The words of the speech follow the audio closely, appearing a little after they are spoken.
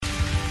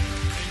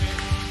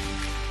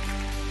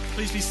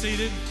Please be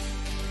seated.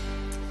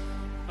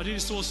 I do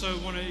just also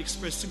want to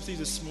express sympathy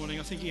this morning.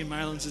 I think Ian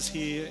Malins is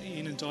here.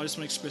 Ian and I just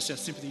want to express our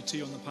sympathy to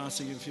you on the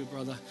passing of your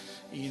brother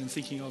Ian, and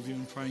thinking of you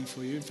and praying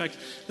for you. In fact,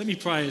 let me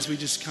pray as we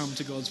just come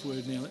to God's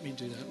word now. Let me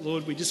do that.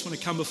 Lord, we just want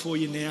to come before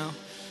you now.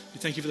 We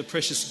thank you for the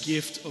precious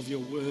gift of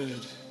your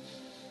word,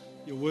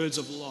 your words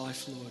of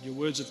life, Lord, your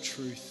words of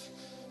truth.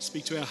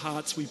 Speak to our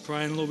hearts, we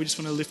pray. And Lord, we just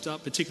want to lift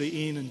up particularly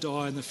Ian and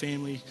Di and the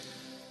family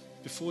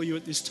before you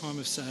at this time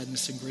of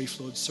sadness and grief,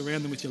 Lord.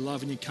 Surround them with your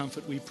love and your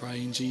comfort, we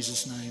pray in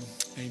Jesus' name.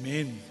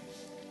 Amen.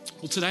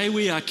 Well, today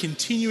we are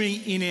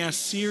continuing in our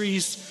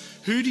series,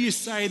 Who Do You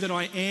Say That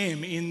I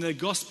Am, in the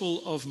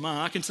Gospel of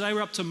Mark. And today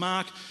we're up to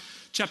Mark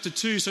chapter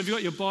 2. So if you've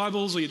got your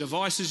Bibles or your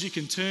devices, you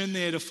can turn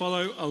there to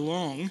follow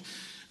along.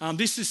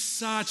 This is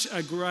such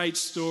a great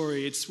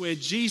story. It's where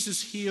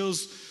Jesus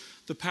heals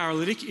the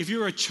paralytic. If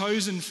you're a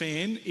Chosen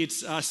fan,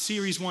 it's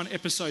series 1,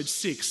 episode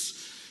 6.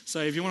 So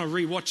if you want to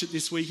re-watch it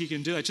this week, you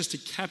can do that just to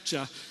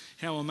capture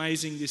how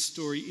amazing this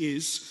story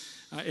is.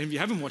 And if you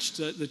haven't watched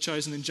The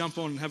Chosen, then jump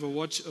on and have a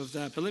watch of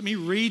that. But let me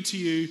read to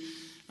you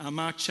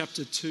Mark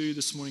chapter 2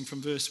 this morning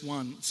from verse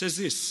 1. It says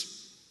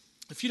this: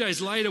 A few days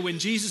later, when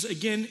Jesus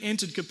again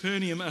entered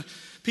Capernaum,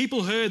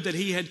 people heard that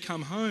he had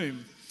come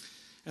home.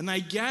 And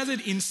they gathered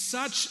in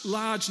such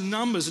large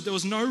numbers that there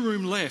was no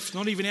room left,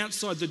 not even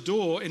outside the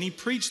door, and he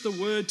preached the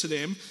word to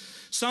them.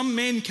 Some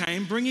men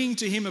came, bringing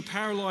to him a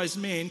paralyzed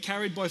man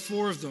carried by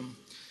 4 of them.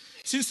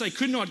 Since they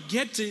could not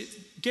get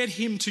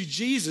him to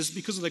Jesus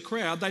because of the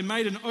crowd, they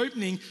made an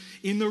opening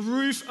in the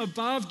roof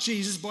above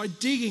Jesus by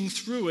digging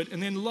through it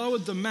and then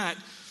lowered the mat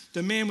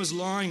the man was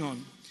lying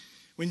on.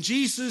 When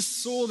Jesus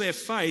saw their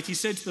faith, he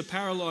said to the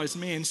paralyzed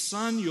man,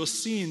 "Son, your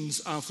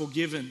sins are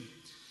forgiven."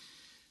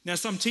 Now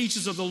some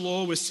teachers of the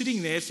law were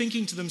sitting there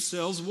thinking to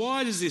themselves,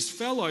 "Why does this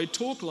fellow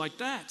talk like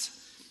that?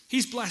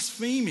 He's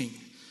blaspheming.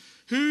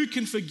 Who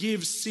can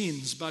forgive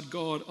sins but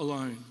God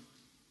alone?"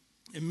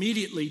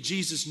 Immediately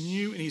Jesus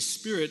knew in his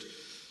spirit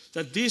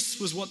that this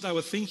was what they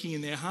were thinking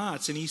in their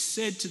hearts, and he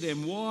said to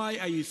them, "Why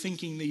are you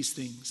thinking these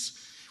things?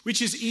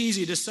 Which is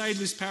easier, to say to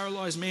this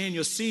paralyzed man,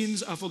 'Your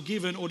sins are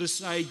forgiven,' or to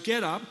say,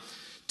 'Get up,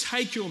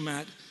 take your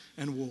mat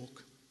and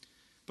walk'?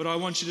 But I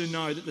want you to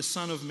know that the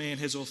Son of Man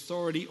has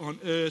authority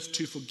on earth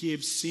to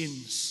forgive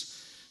sins."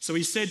 So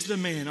he said to the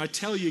man, "I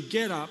tell you,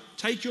 get up,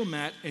 take your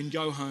mat and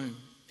go home."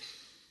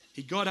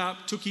 He got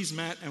up, took his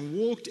mat and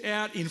walked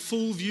out in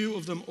full view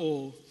of them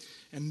all.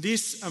 And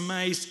this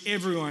amazed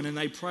everyone, and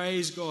they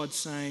praised God,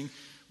 saying,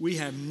 "We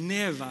have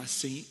never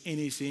seen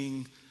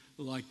anything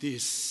like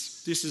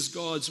this." This is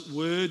God's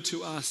word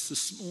to us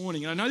this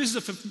morning. I know this is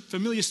a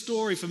familiar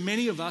story for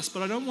many of us,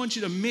 but I don't want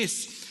you to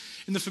miss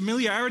in the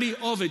familiarity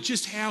of it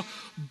just how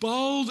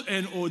bold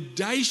and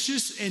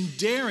audacious and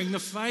daring the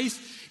faith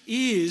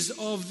is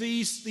of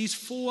these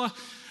 4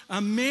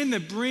 men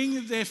that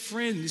bring their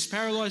friend, this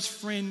paralyzed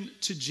friend,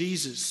 to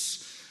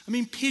Jesus. I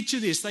mean,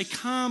 picture this. They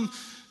come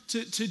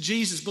to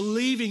Jesus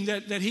believing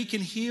that he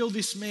can heal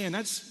this man.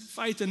 That's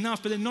faith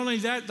enough. But then not only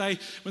that,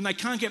 when they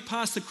can't get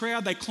past the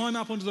crowd, they climb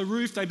up onto the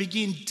roof. They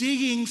begin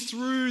digging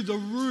through the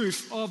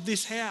roof of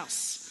this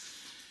house.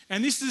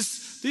 And this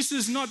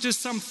is not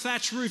just some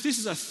thatch roof. This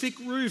is a thick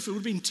roof. It would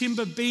have been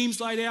timber beams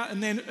laid out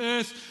and then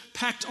earth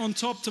packed on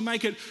top to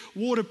make it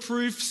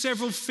waterproof,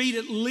 several feet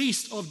at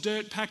least of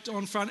dirt packed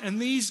on front.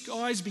 And these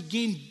guys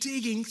begin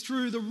digging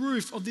through the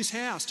roof of this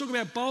house. Talk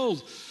about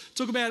bold.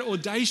 Talk about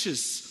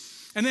audacious.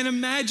 And then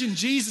imagine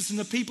Jesus and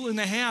the people in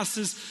the house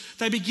as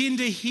they begin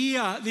to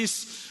hear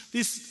this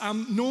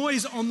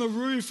noise on the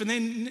roof, and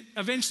then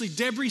eventually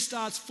debris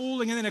starts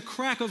falling, and then a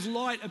crack of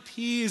light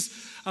appears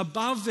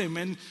above them,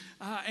 and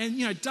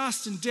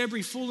dust and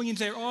debris falling into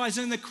their eyes,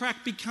 and then the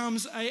crack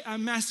becomes a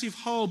massive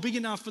hole big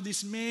enough for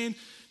this man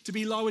to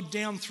be lowered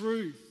down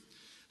through.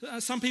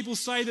 Some people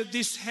say that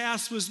this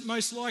house was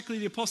most likely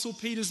the Apostle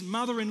Peter's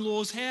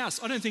mother-in-law's house.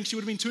 I don't think she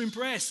would have been too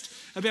impressed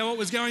about what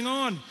was going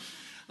on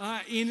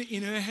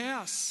in her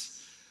house.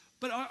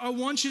 But I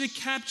want you to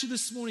capture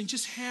this morning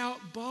just how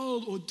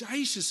bold,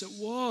 audacious it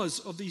was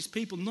of these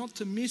people not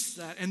to miss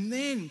that. And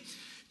then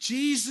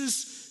Jesus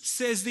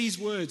says these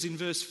words in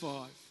verse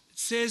 5. It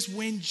says,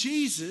 when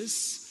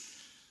Jesus,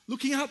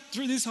 looking up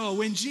through this hole,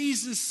 when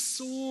Jesus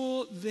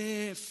saw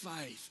their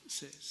faith, it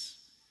says,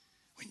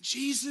 when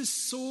Jesus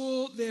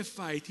saw their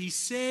faith, he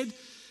said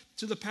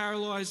to the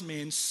paralyzed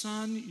man,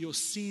 "Son, your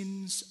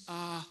sins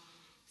are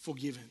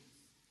forgiven."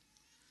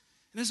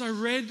 And as I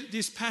read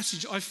this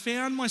passage, I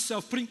found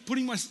myself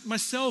putting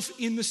myself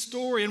in the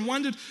story and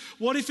wondered,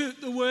 what if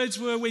the words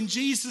were, when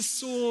Jesus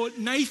saw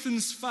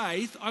Nathan's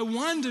faith, I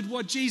wondered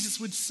what Jesus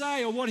would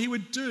say or what he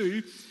would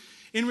do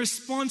in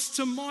response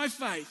to my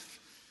faith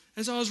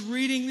as I was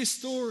reading this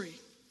story.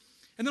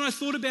 And then I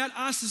thought about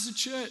us as a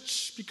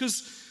church,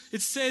 because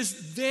it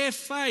says their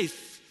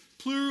faith,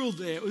 plural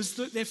there. It was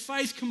their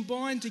faith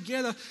combined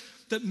together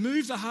that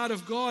moved the heart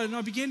of God. And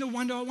I began to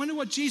wonder,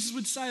 what Jesus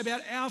would say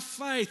about our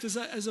faith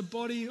as a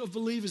body of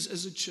believers,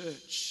 as a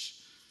church.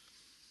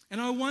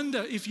 And I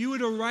wonder if you were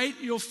to rate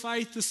your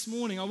faith this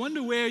morning, I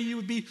wonder where you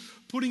would be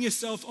putting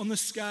yourself on the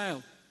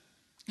scale.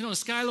 And on a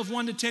scale of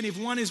 1 to 10, if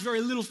 1 is very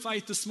little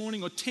faith this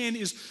morning, or 10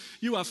 is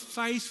you are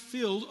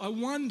faith-filled, I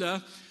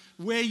wonder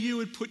where you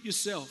would put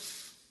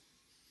yourself.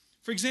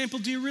 For example,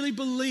 do you really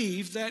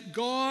believe that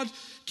God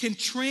can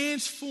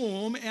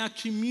transform our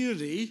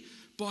community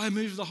by a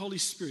move of the Holy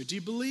Spirit? Do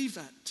you believe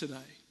that today?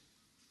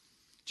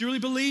 Do you really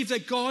believe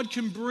that God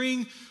can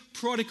bring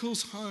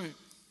prodigals home?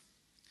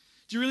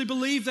 Do you really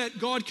believe that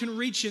God can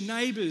reach your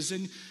neighbours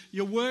and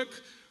your work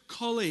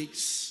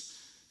colleagues,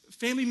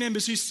 family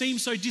members who seem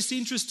so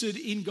disinterested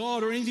in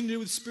God or anything to do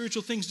with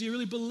spiritual things? Do you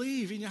really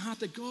believe in your heart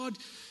that God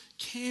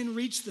can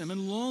reach them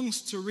and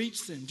longs to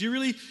reach them? Do you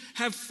really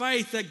have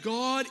faith that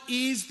God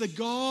is the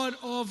God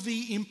of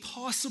the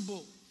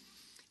impossible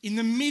in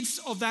the midst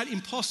of that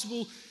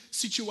impossible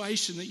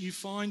situation that you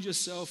find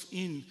yourself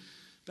in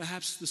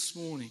perhaps this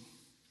morning?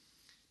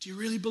 Do you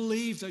really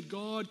believe that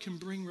God can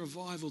bring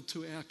revival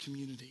to our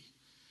community?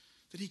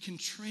 That he can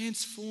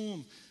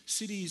transform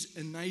cities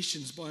and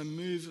nations by a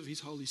move of his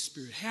Holy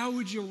Spirit? How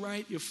would you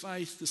rate your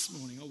faith this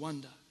morning, I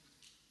wonder?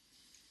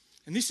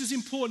 And this is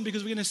important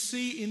because we're going to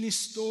see in this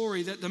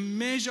story that the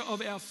measure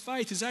of our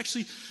faith is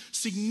actually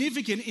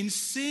significant in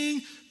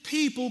seeing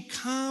people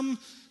come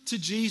to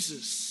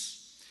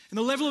Jesus. And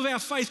the level of our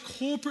faith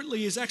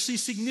corporately is actually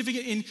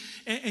significant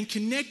and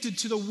connected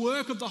to the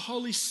work of the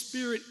Holy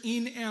Spirit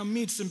in our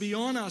midst and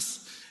beyond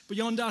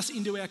us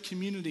into our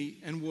community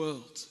and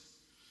world.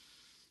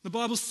 The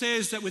Bible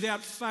says that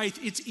without faith,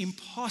 it's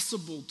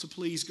impossible to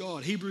please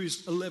God.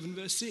 Hebrews 11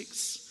 verse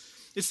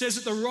 6. It says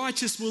that the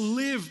righteous will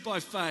live by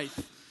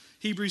faith.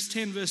 Hebrews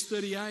 10 verse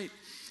 38.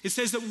 It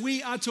says that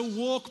we are to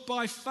walk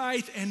by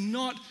faith and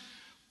not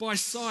by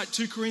sight.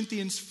 2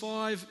 Corinthians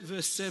 5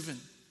 verse 7.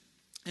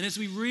 And as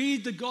we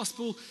read the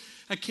gospel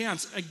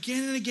accounts,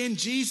 again and again,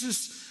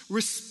 Jesus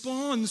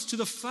responds to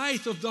the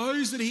faith of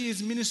those that he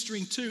is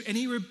ministering to, and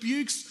he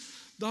rebukes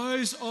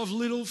those of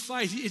little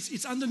faith.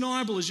 It's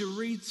undeniable as you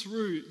read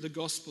through the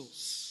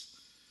Gospels.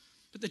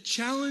 But the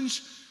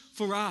challenge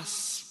for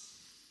us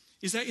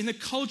is that in the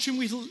culture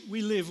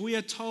we live, we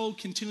are told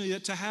continually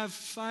that to have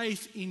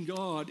faith in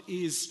God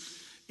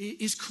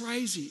is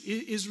crazy.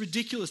 It is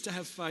ridiculous to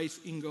have faith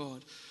in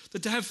God.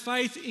 That to have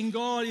faith in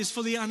God is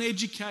for the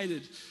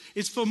uneducated.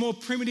 It's for more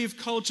primitive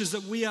cultures,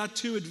 that we are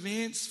too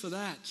advanced for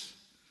that.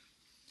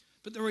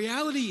 But the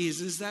reality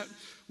is that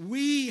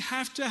we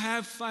have to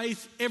have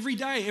faith every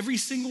day, every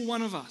single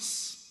one of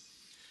us.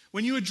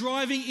 When you are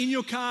driving in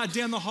your car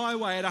down the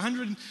highway at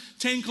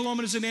 110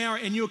 kilometers an hour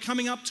and you're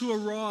coming up to a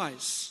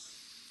rise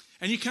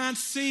and you can't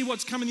see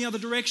what's coming the other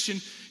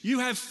direction, you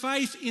have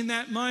faith in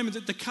that moment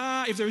that the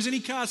car, if there is any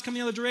cars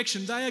coming the other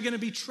direction, they are going to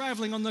be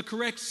traveling on the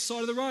correct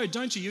side of the road,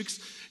 don't you?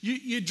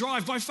 You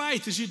drive by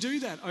faith as you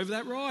do that over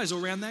that rise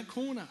or around that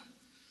corner.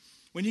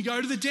 When you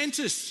go to the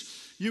dentist,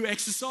 you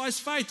exercise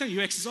faith, don't you?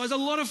 You exercise a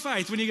lot of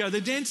faith when you go to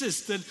the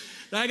dentist that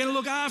they're going to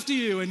look after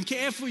you and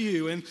care for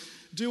you and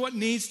do what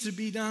needs to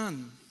be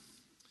done.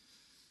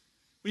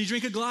 When you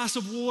drink a glass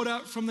of water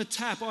from the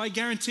tap, I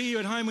guarantee you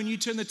at home when you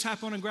turn the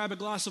tap on and grab a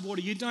glass of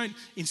water, you don't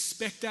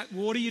inspect that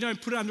water. You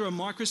don't put it under a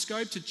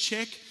microscope to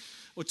check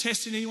or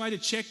test it in any way to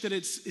check that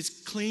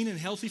it's clean and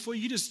healthy for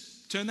you. You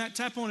just turn that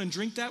tap on and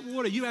drink that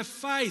water. You have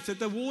faith that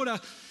the water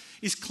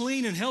is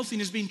clean and healthy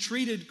and has been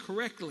treated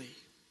correctly.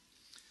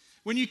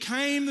 When you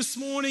came this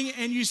morning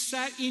and you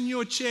sat in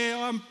your chair,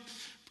 I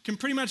can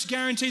pretty much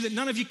guarantee that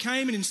none of you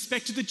came and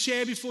inspected the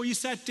chair before you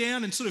sat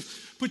down and sort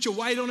of put your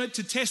weight on it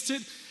to test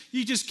it.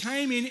 You just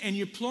came in and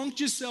you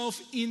plonked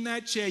yourself in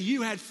that chair.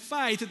 You had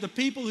faith that the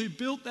people who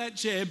built that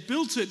chair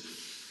built it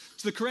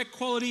to the correct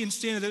quality and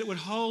standard that it would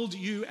hold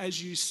you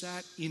as you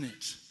sat in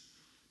it.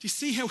 Do you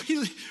see how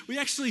we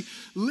actually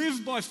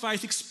live by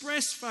faith,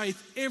 express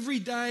faith every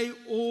day,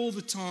 all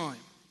the time?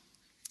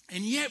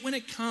 And yet when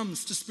it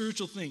comes to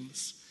spiritual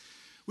things,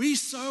 we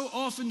so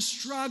often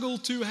struggle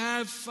to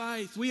have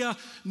faith. We are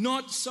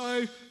not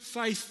so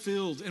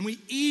faith-filled, and we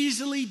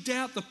easily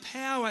doubt the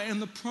power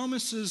and the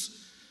promises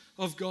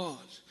of God.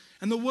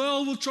 And the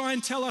world will try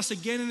and tell us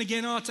again and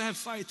again, to have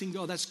faith in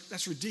God,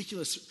 that's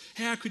ridiculous.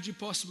 How could you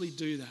possibly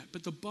do that?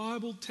 But the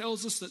Bible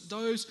tells us that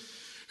those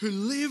who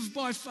live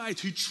by faith,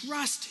 who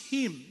trust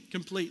him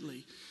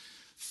completely,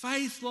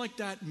 faith like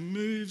that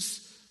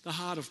moves the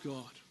heart of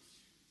God.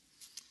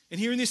 And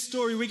here in this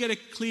story, we get a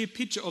clear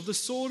picture of the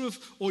sort of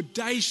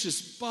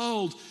audacious,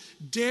 bold,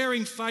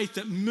 daring faith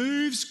that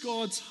moves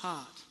God's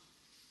heart.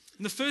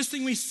 And the first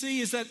thing we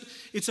see is that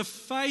it's a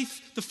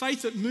faith, the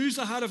faith that moves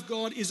the heart of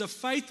God is a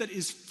faith that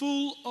is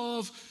full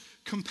of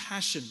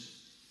compassion.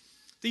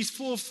 These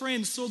four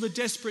friends saw the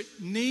desperate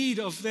need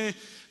of their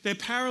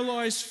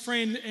paralyzed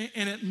friend,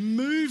 and it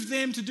moved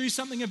them to do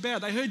something about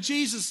it. They heard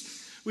Jesus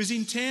was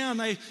in town.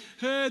 They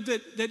heard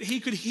that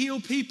he could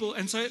heal people,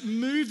 and so it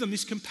moved them.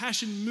 This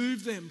compassion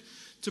moved them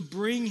to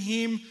bring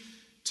him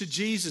to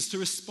Jesus, to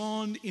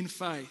respond in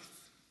faith.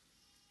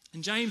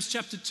 And James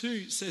chapter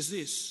 2 says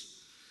this.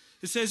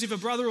 It says, if a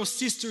brother or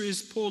sister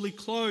is poorly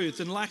clothed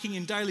and lacking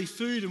in daily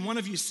food, and one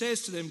of you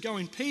says to them, go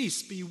in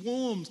peace, be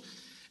warmed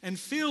and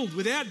filled,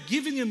 without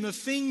giving them the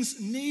things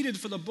needed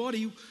for the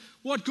body,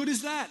 what good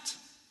is that?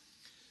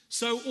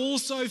 So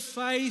also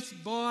faith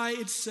by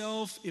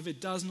itself, if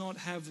it does not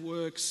have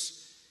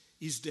works,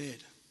 is dead.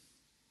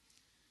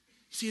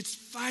 See, it's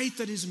faith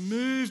that is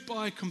moved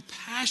by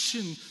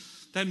compassion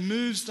that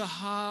moves the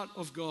heart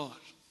of God.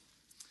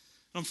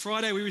 On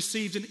Friday, we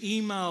received an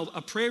email,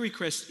 a prayer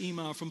request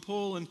email from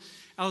Paul and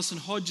Alison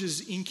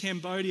Hodges in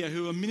Cambodia,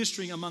 who are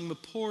ministering among the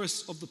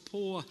poorest of the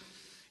poor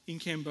in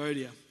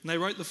Cambodia. And they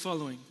wrote the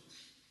following.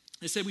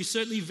 They said, "We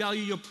certainly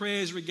value your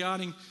prayers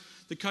regarding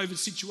the COVID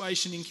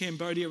situation in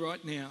Cambodia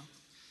right now.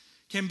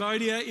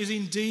 Cambodia is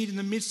indeed in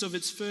the midst of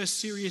its first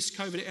serious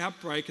COVID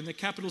outbreak, and the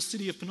capital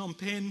city of Phnom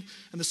Penh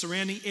and the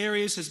surrounding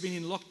areas has been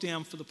in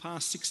lockdown for the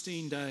past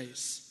 16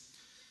 days.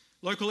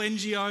 Local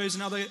NGOs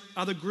and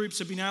other groups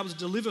have been able to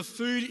deliver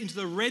food into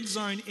the red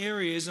zone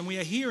areas, and we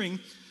are hearing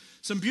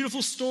some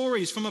beautiful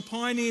stories from a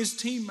Pioneers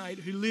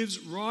teammate who lives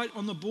right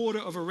on the border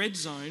of a red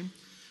zone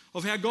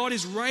of how God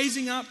is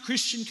raising up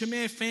Christian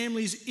Khmer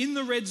families in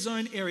the red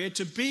zone area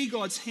to be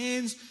God's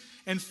hands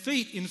and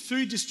feet in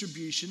food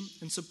distribution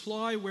and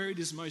supply where it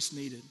is most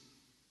needed.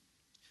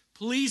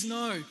 Please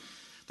know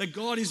that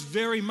God is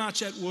very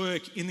much at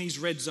work in these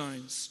red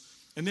zones,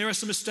 and there are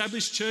some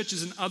established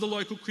churches and other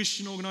local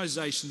Christian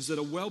organisations that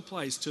are well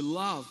placed to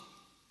love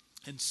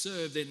and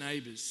serve their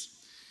neighbours.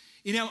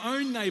 In our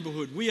own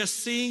neighbourhood, we are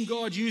seeing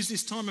God use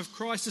this time of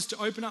crisis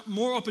to open up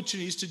more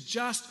opportunities to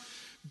just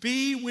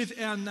be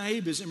with our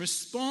neighbours and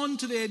respond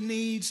to their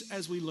needs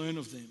as we learn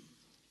of them.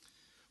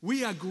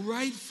 We are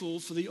grateful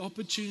for the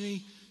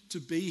opportunity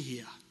to be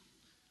here.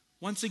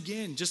 Once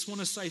again, just want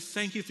to say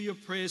thank you for your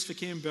prayers for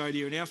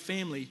Cambodia and our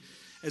family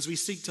as we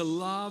seek to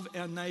love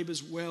our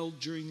neighbours well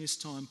during this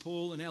time.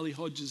 Paul and Ali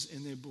Hodges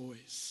and their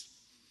boys.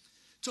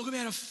 Talk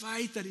about a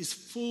faith that is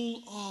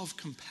full of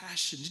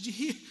compassion. Did you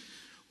hear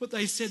what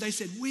they said? They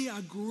said, we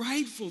are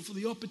grateful for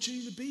the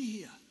opportunity to be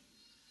here.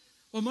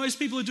 While most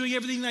people are doing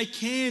everything they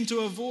can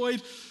to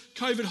avoid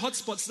COVID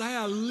hotspots, they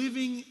are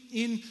living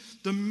in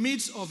the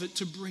midst of it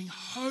to bring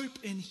hope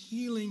and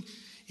healing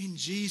in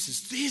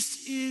Jesus.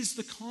 This is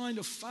the kind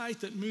of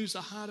faith that moves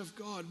the heart of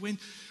God. When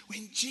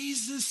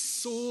Jesus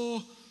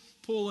saw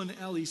Paul and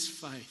Ali's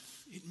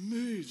faith, it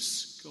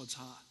moves God's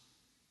heart.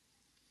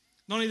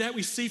 Not only that,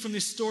 we see from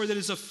this story that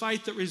it's a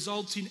faith that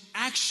results in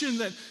action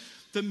that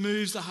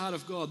moves the heart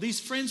of God. These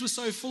friends were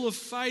so full of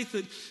faith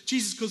that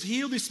Jesus could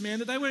heal this man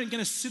that they weren't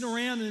going to sit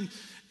around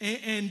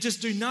and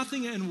just do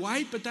nothing and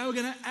wait, but they were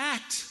going to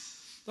act.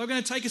 They were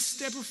going to take a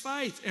step of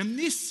faith. And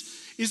this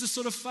is the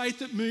sort of faith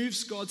that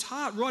moves God's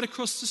heart. Right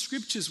across the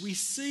scriptures, we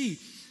see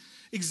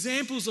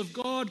examples of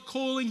God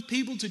calling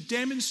people to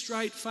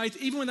demonstrate faith.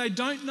 Even when they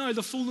don't know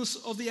the fullness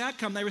of the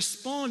outcome, they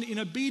respond in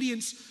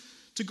obedience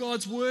to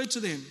God's word to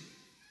them.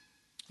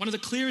 One of the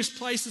clearest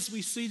places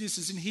we see this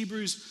is in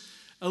Hebrews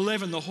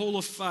 11, the hall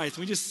of faith.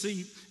 We just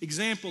see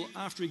example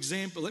after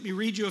example. Let me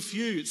read you a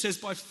few. It says,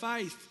 by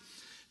faith,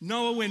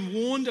 Noah, when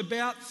warned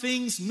about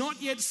things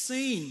not yet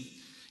seen,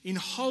 in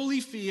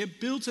holy fear,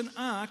 built an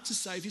ark to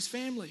save his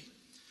family.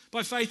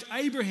 By faith,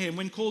 Abraham,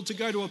 when called to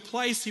go to a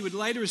place he would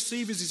later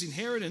receive as his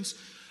inheritance,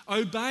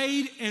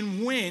 obeyed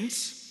and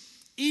went,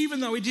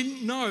 even though he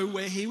didn't know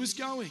where he was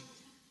going.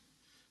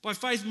 By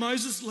faith,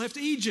 Moses left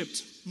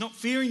Egypt, not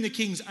fearing the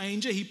king's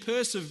anger. He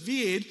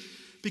persevered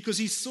because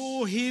he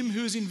saw him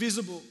who is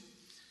invisible.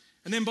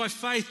 And then by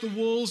faith, the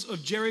walls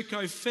of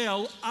Jericho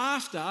fell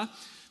after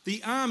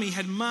the army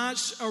had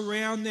marched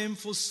around them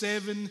for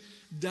 7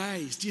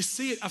 days. Do you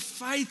see it? A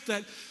faith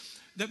that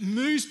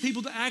moves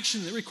people to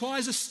action, that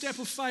requires a step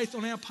of faith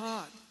on our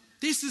part.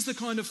 This is the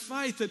kind of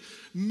faith that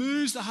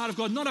moves the heart of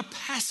God, not a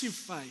passive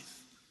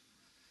faith,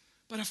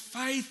 but a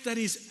faith that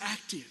is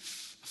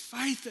active, a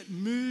faith that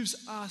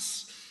moves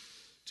us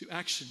to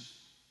action.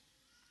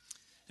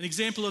 An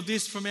example of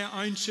this from our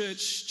own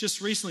church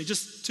just recently,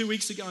 just 2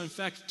 weeks ago, in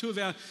fact, 2 of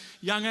our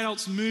young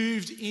adults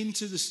moved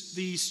into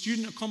the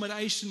student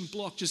accommodation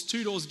block just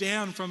 2 doors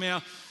down from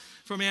our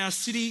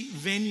city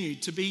venue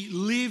to be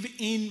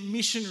live-in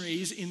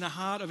missionaries in the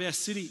heart of our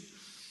city.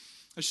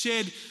 I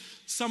shared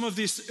some of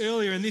this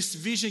earlier, and this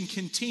vision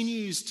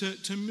continues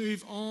to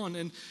move on.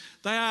 And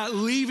they are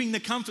leaving the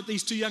comfort,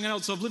 these 2 young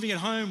adults, of living at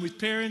home with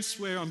parents,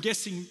 where I'm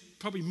guessing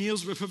probably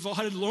meals were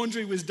provided,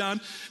 laundry was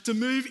done, to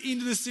move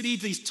into the city,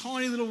 these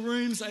tiny little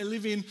rooms they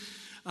live in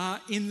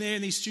there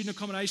in these student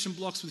accommodation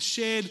blocks with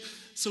shared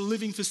sort of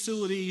living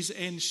facilities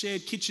and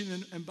shared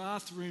kitchen and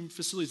bathroom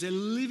facilities. They're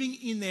living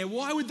in there.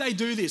 Why would they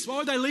do this? Why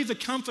would they leave the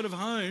comfort of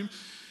home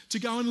to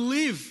go and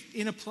live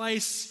in a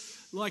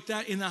place like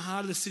that in the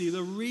heart of the city?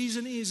 The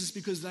reason is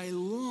because they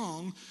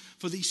long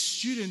for these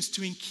students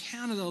to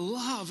encounter the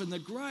love and the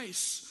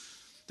grace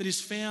that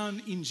is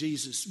found in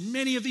Jesus.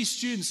 Many of these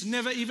students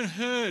never even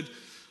heard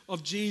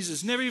of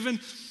Jesus, never even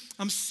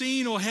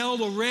seen or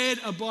held or read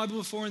a Bible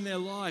before in their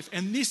life.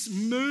 And this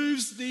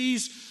moves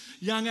these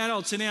young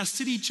adults in our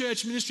city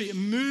church ministry. It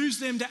moves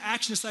them to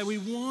action to say, we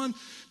want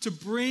to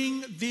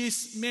bring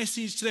this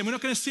message to them. We're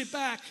not going to sit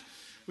back.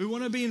 We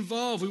want to be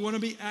involved. We want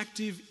to be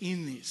active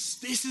in this.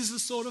 This is the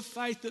sort of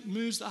faith that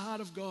moves the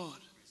heart of God.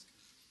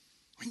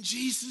 When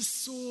Jesus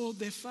saw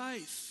their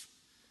faith,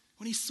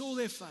 when he saw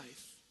their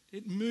faith,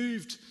 it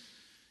moved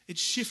It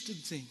shifted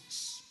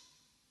things.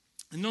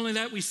 And not only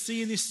that, we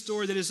see in this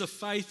story that it's a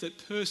faith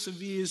that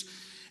perseveres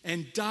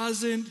and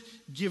doesn't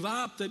give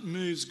up that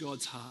moves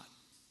God's heart.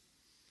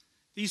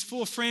 These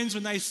 4 friends,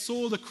 when they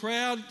saw the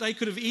crowd, they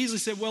could have easily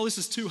said, well, this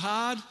is too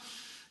hard.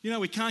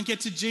 We can't get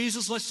to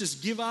Jesus. Let's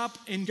just give up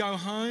and go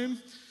home.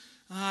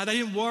 They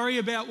didn't worry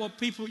about what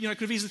people,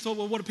 could have easily thought,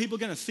 well, what are people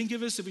going to think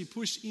of us if we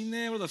push in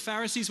there? What are the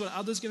Pharisees, what are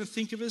others going to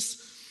think of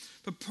us?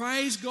 But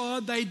praise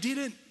God, they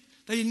didn't.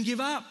 They didn't give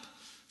up.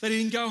 They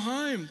didn't go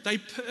home. They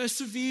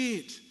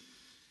persevered.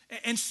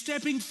 And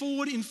stepping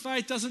forward in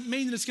faith doesn't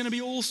mean that it's going to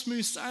be all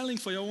smooth sailing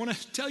for you. I want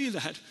to tell you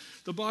that.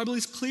 The Bible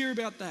is clear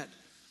about that.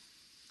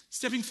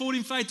 Stepping forward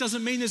in faith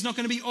doesn't mean there's not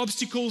going to be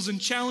obstacles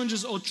and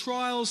challenges or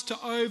trials to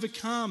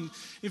overcome.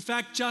 In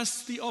fact,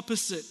 just the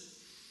opposite.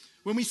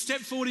 When we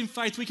step forward in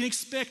faith, we can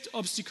expect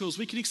obstacles,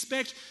 we can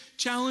expect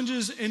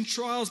challenges and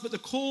trials, but the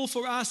call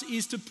for us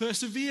is to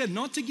persevere,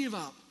 not to give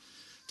up,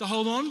 to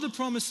hold on to the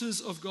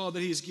promises of God that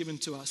He has given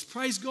to us.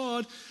 Praise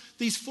God,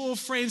 these 4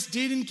 friends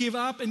didn't give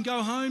up and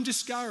go home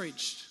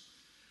discouraged,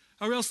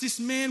 or else this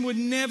man would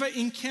never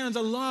encounter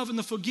the love and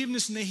the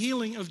forgiveness and the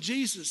healing of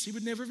Jesus. He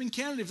would never have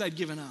encountered it if they'd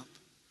given up.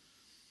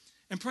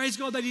 And praise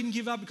God they didn't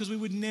give up, because we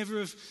would never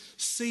have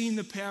seen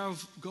the power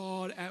of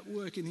God at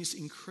work in this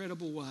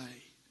incredible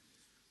way.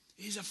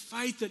 It is a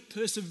faith that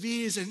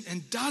perseveres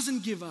and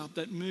doesn't give up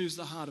that moves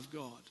the heart of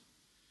God.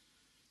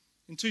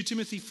 In 2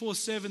 Timothy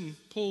 4:7,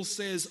 Paul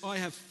says, I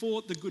have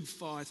fought the good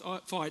fight.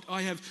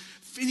 I have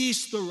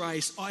finished the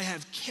race. I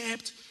have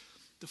kept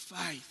the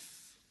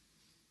faith.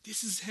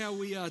 This is how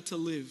we are to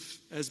live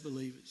as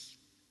believers.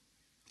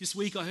 This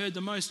week I heard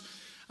the most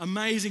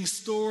amazing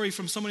story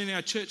from someone in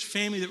our church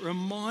family that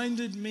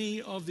reminded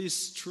me of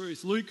this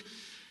truth. Luke,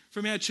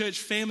 from our church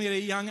family at a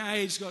young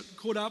age, got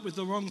caught up with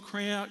the wrong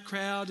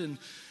crowd and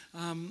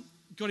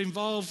got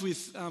involved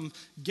with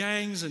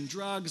gangs and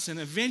drugs, and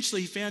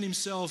eventually he found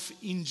himself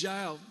in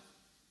jail.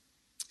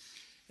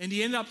 And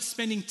he ended up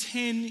spending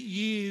 10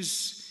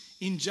 years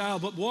in jail.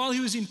 But while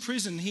he was in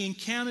prison, he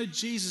encountered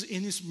Jesus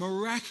in this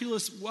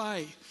miraculous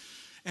way.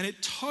 And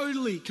it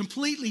totally,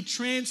 completely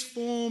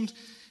transformed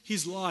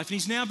his life. And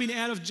he's now been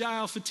out of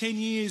jail for 10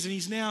 years, and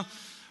he's now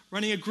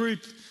running a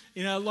group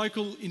in a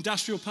local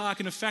industrial park,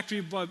 in a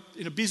factory,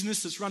 in a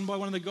business that's run by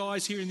one of the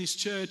guys here in this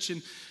church.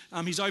 And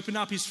he's opened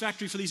up his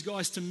factory for these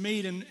guys to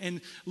meet.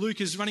 And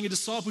Luke is running a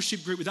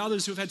discipleship group with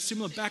others who have had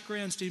similar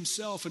backgrounds to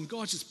himself. And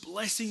God's just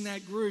blessing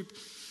that group.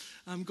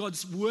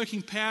 God's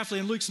working powerfully.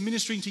 And Luke's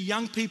ministering to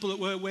young people that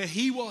were where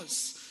he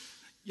was.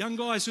 Young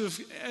guys who have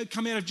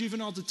come out of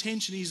juvenile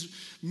detention. He's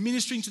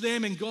ministering to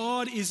them, and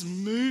God is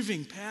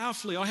moving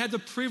powerfully. I had the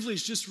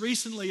privilege just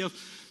recently of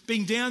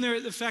being down there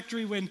at the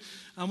factory when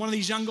one of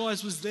these young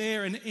guys was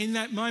there, and in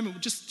that moment,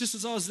 just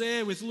as I was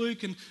there with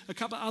Luke and a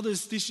couple of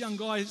others, this young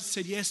guy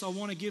said, yes, I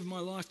want to give my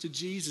life to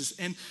Jesus.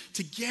 And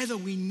together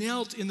we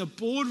knelt in the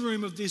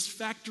boardroom of this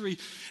factory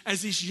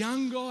as this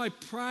young guy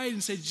prayed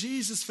and said,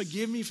 Jesus,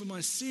 forgive me for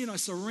my sin. I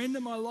surrender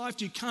my life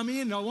to you. Come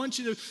in. I want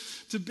you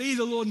to be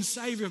the Lord and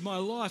Savior of my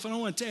life. And I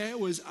want to tell you, it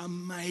was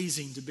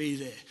amazing to be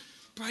there.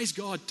 Praise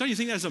God. Don't you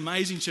think that's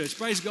amazing, church?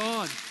 Praise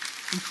God.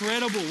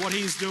 Incredible what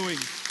He is doing.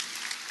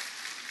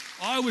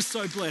 I was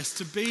so blessed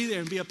to be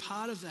there and be a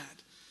part of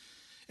that.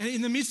 And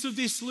in the midst of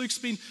this, Luke's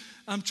been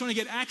trying to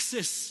get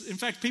access. In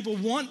fact, people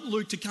want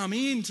Luke to come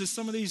in to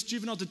some of these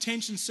juvenile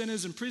detention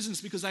centres and prisons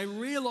because they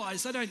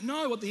realise they don't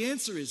know what the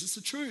answer is. It's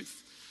the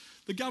truth.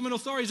 The government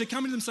authorities are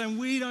coming to them saying,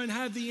 we don't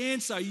have the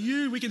answer.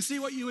 We can see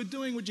what you are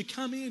doing. Would you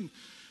come in?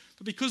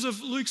 But because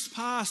of Luke's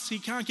past, he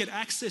can't get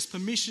access,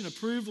 permission,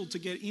 approval to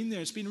get in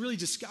there. It's been really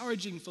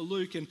discouraging for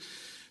Luke and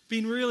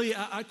been really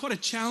quite a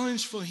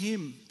challenge for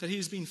him that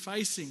he's been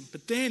facing.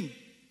 But then,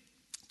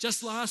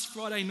 just last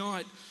Friday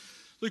night,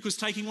 Luke was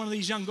taking one of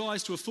these young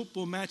guys to a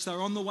football match. They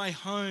were on the way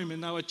home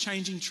and they were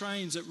changing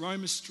trains at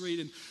Roma Street.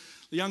 And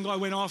the young guy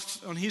went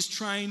off on his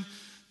train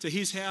to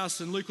his house,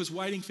 and Luke was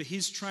waiting for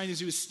his train.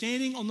 As he was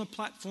standing on the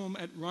platform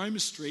at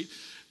Roma Street,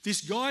 this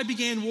guy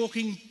began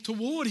walking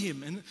toward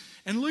him.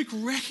 And Luke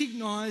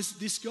recognised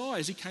this guy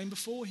as he came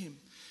before him.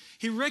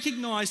 He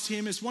recognised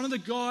him as one of the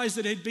guys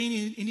that had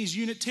been in his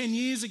unit 10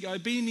 years ago,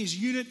 been in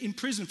his unit in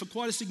prison for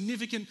quite a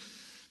significant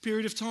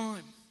period of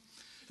time.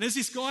 And as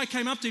this guy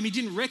came up to him, he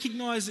didn't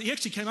recognise, he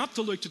actually came up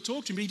to Luke to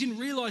talk to him, but he didn't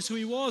realise who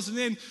he was. And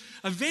then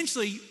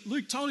eventually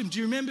Luke told him, do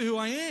you remember who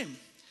I am?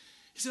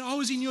 He said, I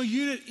was in your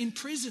unit in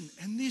prison.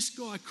 And this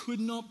guy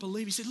could not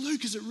believe. He said,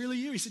 Luke, is it really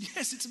you? He said,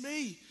 yes, it's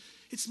me.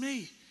 It's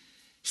me. He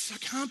said,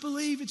 I can't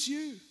believe it's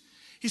you.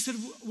 He said,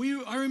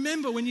 I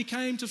remember when you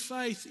came to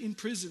faith in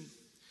prison.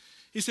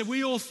 He said,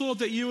 we all thought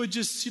that you were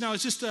just,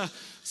 it's just a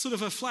sort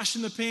of a flash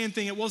in the pan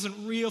thing. It wasn't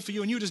real for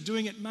you, and you were just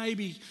doing it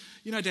maybe,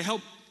 to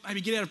help maybe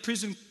get out of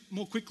prison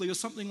more quickly or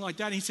something like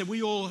that. And he said,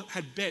 we all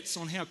had bets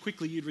on how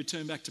quickly you'd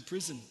return back to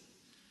prison.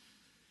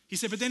 He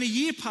said, but then a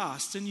year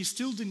passed and you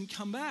still didn't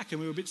come back,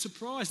 and we were a bit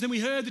surprised. Then we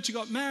heard that you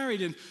got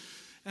married and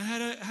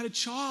had a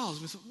child.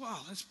 And we thought, wow,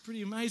 that's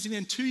pretty amazing.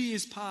 Then 2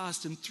 years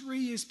passed and 3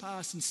 years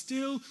passed, and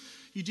still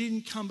you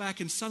didn't come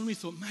back, and suddenly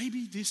thought,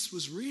 maybe this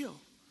was real.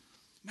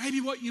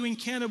 Maybe what you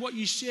encountered, what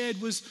you shared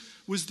was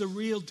the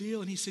real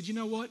deal. And he said, you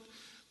know what,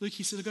 Luke,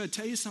 he said, I've got to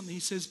tell you something. He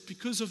says,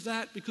 because of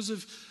that, because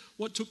of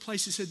what took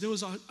place, he said, there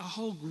was a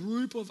whole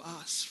group of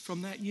us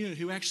from that unit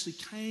who actually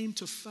came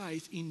to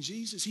faith in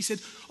Jesus. He said,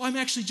 I'm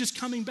actually just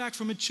coming back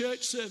from a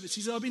church service.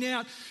 He said, I've been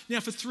out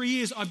now for 3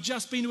 years. I've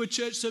just been to a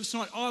church service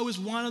tonight. I was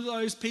one of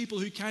those people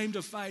who came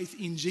to faith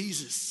in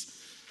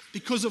Jesus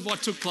because of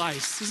what took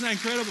place. Isn't that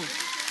incredible?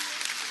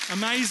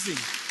 Amazing.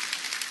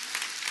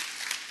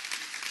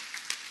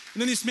 And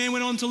then this man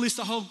went on to list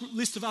a whole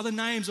list of other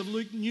names of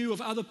Luke knew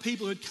of other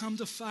people who had come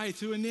to faith,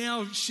 who are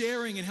now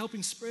sharing and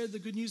helping spread the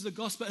good news of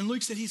the gospel. And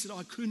Luke said,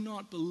 I could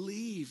not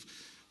believe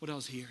what I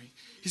was hearing.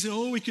 He said,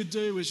 all we could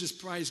do was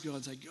just praise God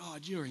and say,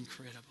 God, you're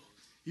incredible.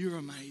 You're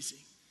amazing.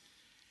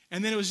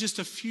 And then it was just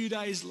a few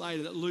days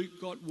later that Luke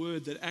got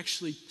word that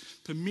actually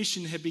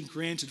permission had been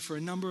granted for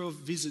a number of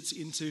visits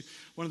into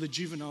one of the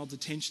juvenile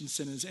detention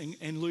centres.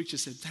 And Luke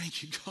just said,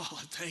 thank you, God,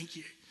 thank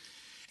you.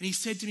 And he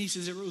said to me, he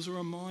says, it was a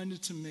reminder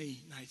to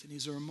me, Nathan, it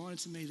was a reminder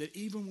to me that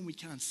even when we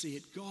can't see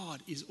it,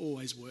 God is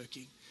always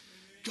working.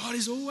 God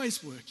is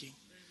always working.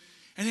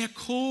 And our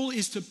call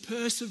is to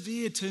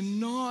persevere, to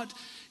not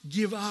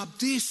give up.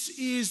 This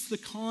is the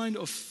kind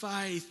of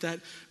faith that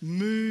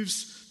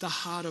moves the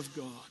heart of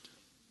God.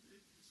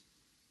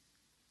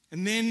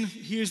 And then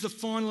here's the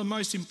final and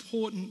most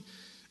important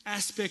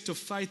aspect of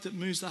faith that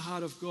moves the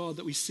heart of God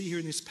that we see here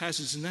in this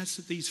passage, and that's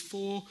that these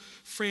 4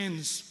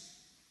 friends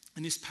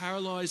and this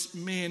paralyzed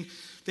man,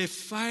 their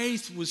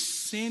faith was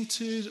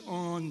centered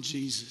on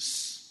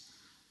Jesus.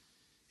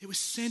 It was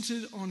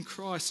centered on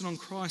Christ and on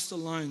Christ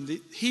alone.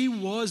 He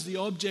was the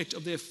object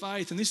of their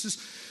faith. And this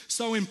is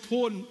so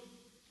important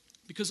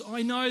because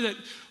I know that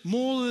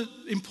more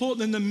important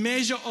than the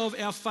measure of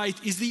our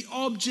faith is the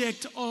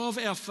object of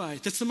our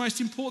faith. That's the most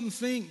important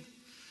thing.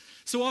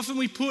 So often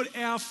we put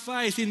our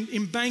faith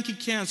in bank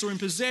accounts or in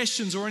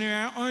possessions or in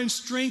our own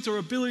strength or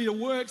ability to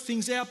work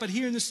things out. But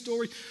here in this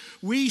story,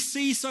 we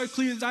see so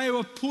clearly that they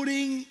were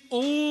putting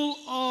all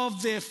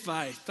of their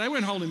faith. They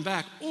weren't holding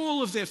back.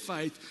 All of their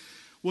faith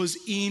was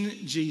in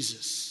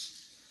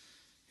Jesus.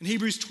 And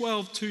Hebrews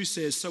 12:2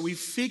 says, so we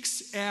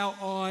fix our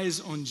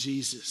eyes on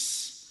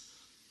Jesus,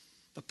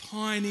 the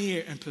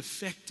pioneer and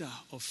perfecter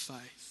of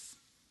faith.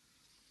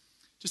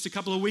 Just a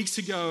couple of weeks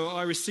ago,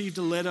 I received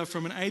a letter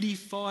from an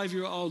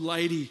 85-year-old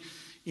lady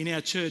in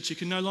our church who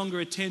can no longer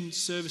attend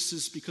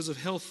services because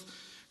of health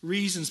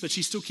reasons, but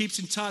she still keeps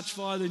in touch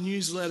via the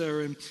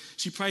newsletter, and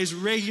she prays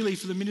regularly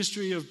for the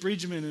ministry of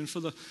Bridgman and for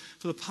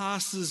the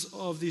pastors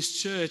of this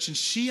church. And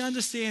she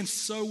understands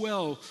so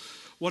well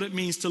what it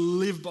means to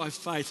live by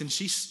faith, and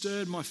she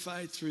stirred my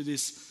faith through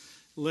this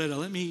letter.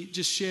 Let me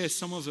just share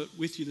some of it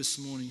with you this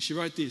morning. She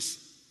wrote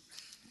this: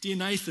 Dear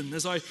Nathan,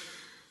 as I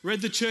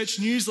read the church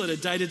newsletter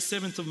dated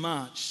 7th of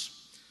March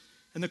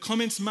and the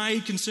comments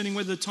made concerning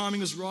whether the timing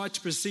was right to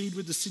proceed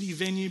with the city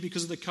venue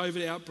because of the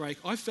COVID outbreak,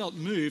 I felt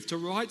moved to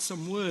write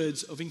some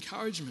words of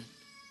encouragement.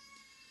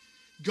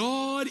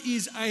 God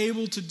is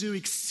able to do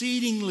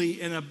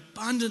exceedingly and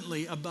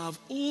abundantly above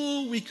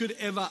all we could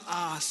ever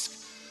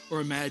ask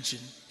or imagine.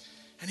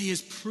 And he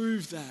has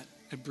proved that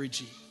at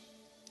Bridgie.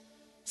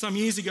 Some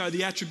years ago,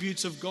 the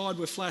attributes of God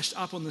were flashed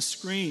up on the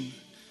screen.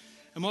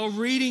 And while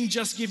reading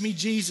Just Give Me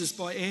Jesus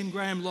by Anne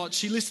Graham Lotz,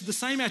 she listed the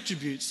same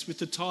attributes with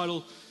the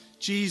title,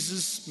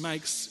 Jesus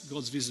Makes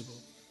God's Visible.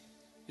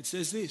 It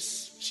says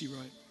this, she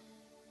wrote: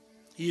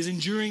 He is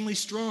enduringly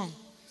strong.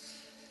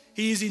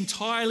 He is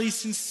entirely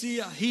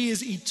sincere. He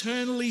is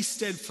eternally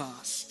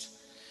steadfast.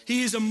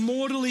 He is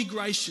immortally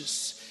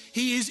gracious.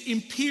 He is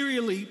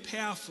imperially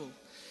powerful.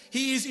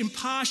 He is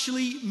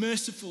impartially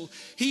merciful.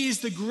 He is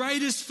the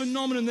greatest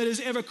phenomenon that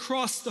has ever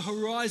crossed the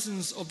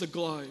horizons of the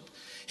globe.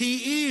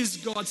 He is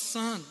God's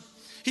Son.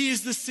 He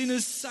is the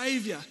sinner's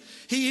Saviour.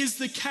 He is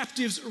the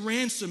captive's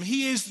ransom.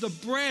 He is the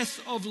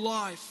breath of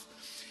life.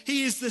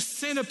 He is the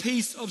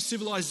centerpiece of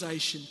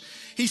civilization.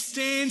 He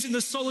stands in the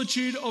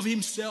solitude of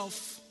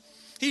himself.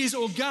 He is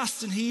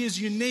august and he is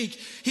unique.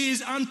 He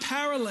is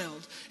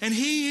unparalleled and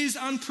he is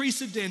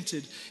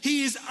unprecedented.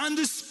 He is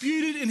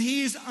undisputed and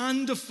he is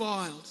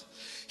undefiled.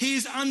 He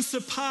is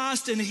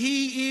unsurpassed and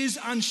he is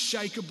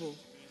unshakable.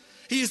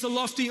 He is the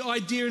lofty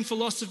idea in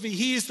philosophy.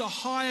 He is the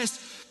highest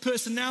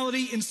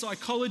personality in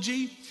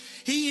psychology.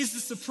 He is the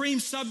supreme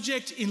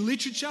subject in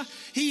literature.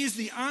 He is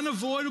the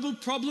unavoidable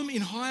problem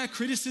in higher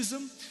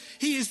criticism.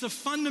 He is the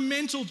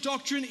fundamental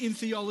doctrine in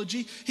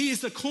theology. He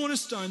is the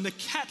cornerstone, the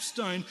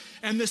capstone,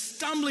 and the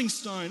stumbling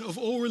stone of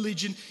all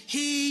religion.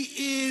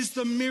 He is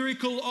the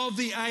miracle of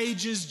the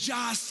ages.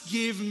 Just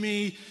give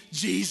me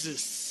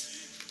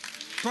Jesus.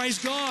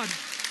 Praise God.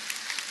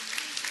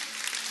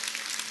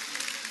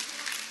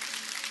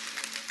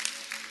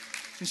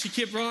 And she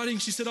kept writing.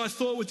 She said, I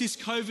thought with this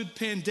COVID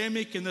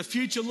pandemic and the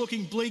future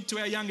looking bleak to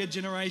our younger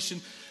generation,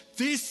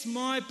 this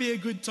might be a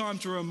good time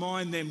to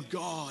remind them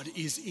God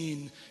is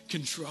in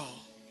control.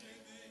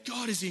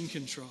 God is in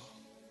control.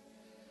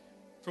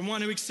 From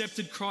one who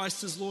accepted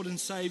Christ as Lord and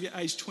Saviour,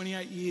 aged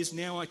 28 years,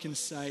 now I can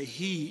say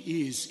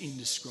he is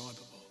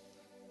indescribable.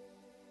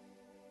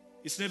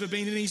 It's never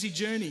been an easy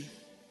journey.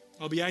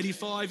 I'll be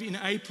 85 in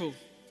April,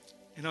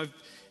 and I've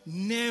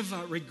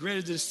never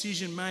regretted the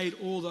decision made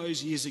all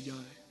those years ago.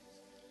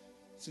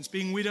 Since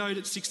being widowed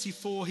at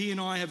 64, he and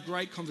I have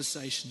great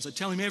conversations. I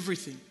tell him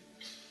everything,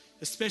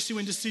 especially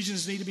when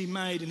decisions need to be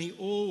made, and he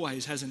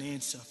always has an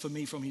answer for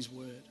me from his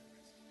word.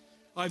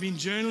 I've been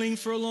journaling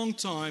for a long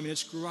time, and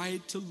it's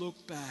great to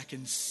look back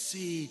and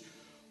see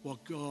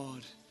what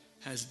God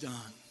has done.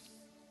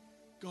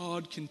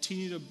 God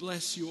continue to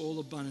bless you all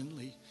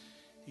abundantly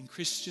in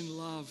Christian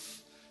love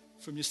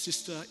from your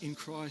sister in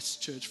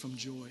Christ Church from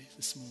Joy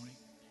this morning.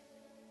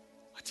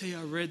 I tell you,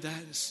 I read that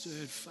and it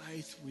stirred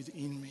faith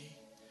within me.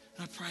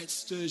 And I pray it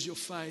stirs your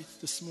faith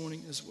this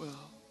morning as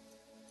well.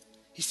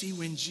 You see,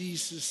 when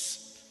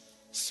Jesus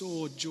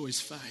saw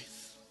Joy's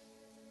faith,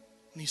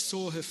 when he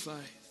saw her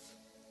faith,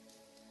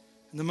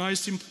 and the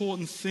most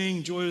important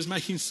thing Joy was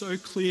making so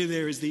clear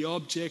there is the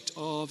object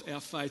of our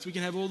faith. We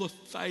can have all the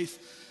faith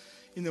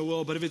in the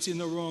world, but if it's in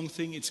the wrong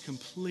thing, it's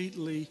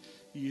completely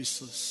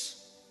useless.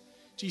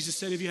 Jesus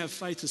said, if you have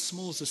faith as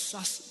small as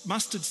a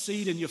mustard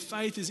seed and your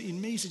faith is in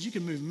me, he said, you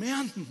can move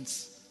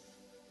mountains.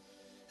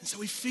 And so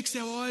we fix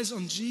our eyes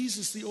on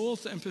Jesus, the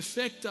author and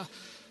perfecter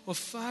of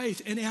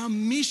faith. And our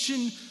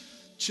mission,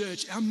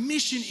 church, our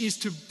mission is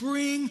to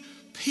bring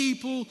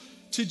people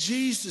to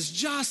Jesus,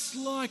 just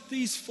like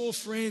these four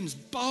friends.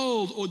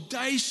 Bold,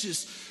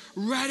 audacious,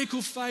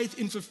 radical faith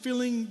in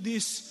fulfilling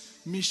this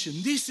mission.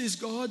 This is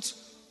God's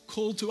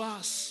call to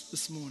us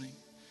this morning.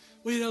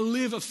 We are to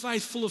live a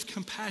faith full of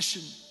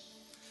compassion.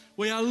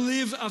 We are to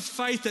live a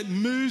faith that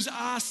moves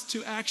us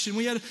to action.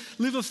 We are to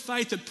live a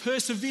faith that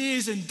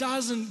perseveres and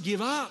doesn't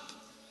give up.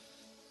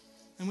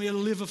 And we are to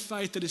live a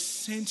faith that is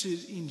centered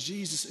in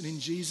Jesus and in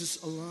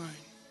Jesus alone.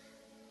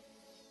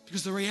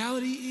 Because the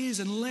reality is,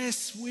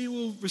 unless we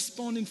will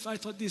respond in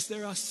faith like this,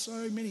 there are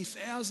so many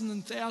thousands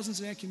and thousands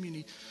in our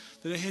community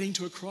that are heading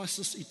to a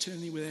Christless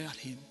eternity without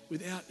him,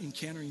 without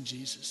encountering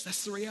Jesus.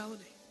 That's the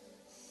reality.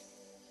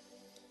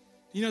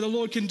 You know, the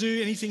Lord can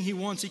do anything he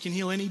wants. He can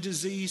heal any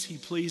disease he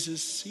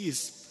pleases. He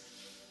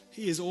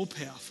is all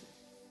powerful.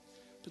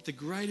 But the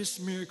greatest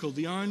miracle,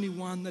 the only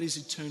one that is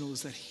eternal,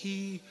 is that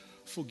he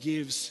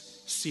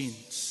forgives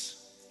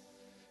sins.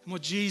 And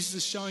what Jesus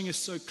is showing us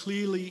so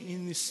clearly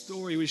in this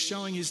story, he was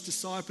showing his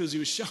disciples, he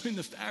was showing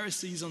the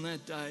Pharisees on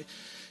that day,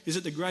 is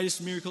that the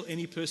greatest miracle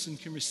any person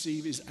can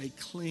receive is a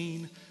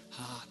clean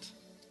heart.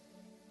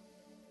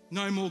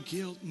 No more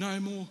guilt, no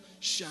more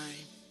shame,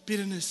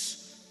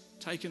 bitterness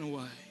taken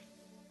away.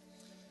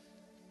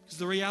 Because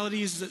the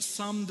reality is that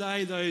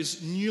someday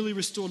those newly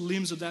restored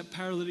limbs of that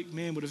paralytic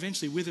man would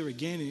eventually wither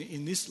again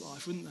in this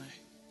life, wouldn't they?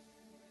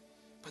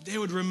 But there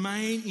would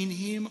remain in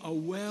him a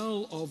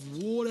well of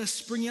water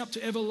springing up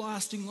to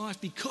everlasting life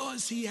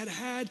because he had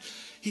had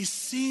his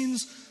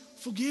sins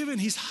forgiven.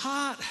 His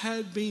heart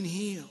had been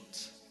healed.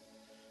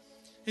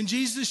 And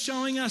Jesus is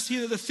showing us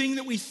here that the thing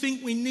that we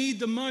think we need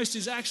the most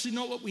is actually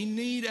not what we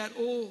need at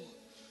all.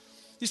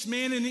 This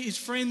man and his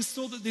friends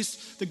thought that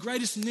the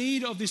greatest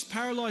need of this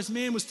paralyzed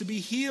man was to be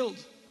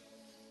healed.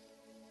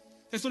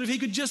 They thought if he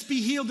could just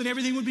be healed, then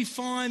everything would be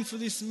fine for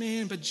this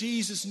man. But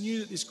Jesus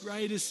knew that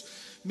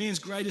this man's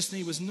greatest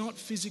need was not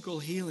physical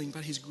healing,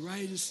 but his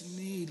greatest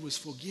need was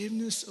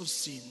forgiveness of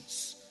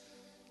sins,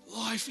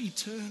 life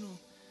eternal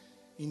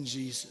in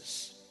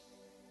Jesus.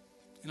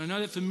 And I know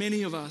that for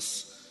many of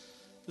us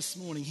this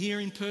morning,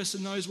 here in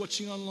person, those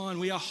watching online,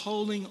 we are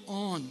holding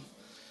on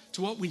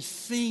to what we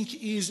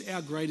think is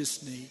our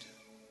greatest need.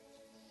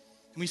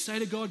 And we say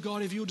to God,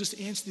 God, if you'll just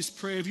answer this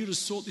prayer, if you'll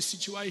just sort this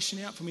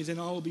situation out for me, then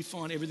I will be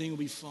fine, everything will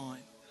be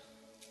fine.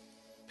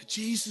 But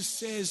Jesus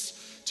says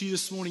to you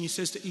this morning, he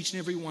says to each and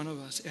every one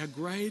of us, our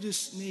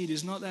greatest need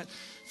is not that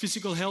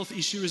physical health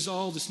issue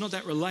resolved, it's not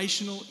that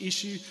relational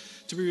issue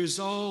to be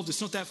resolved, it's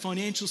not that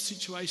financial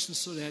situation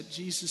sorted out.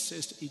 Jesus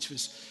says to each of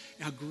us,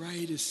 our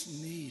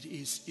greatest need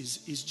is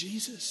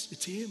Jesus,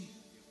 it's him.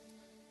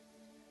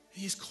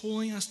 He is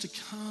calling us to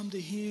come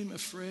to him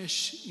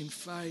afresh in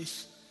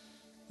faith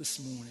this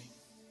morning.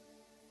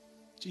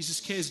 Jesus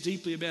cares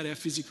deeply about our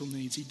physical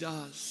needs. He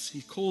does.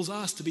 He calls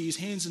us to be his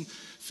hands and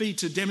feet,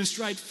 to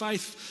demonstrate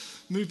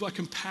faith, moved by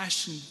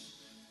compassion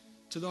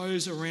to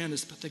those around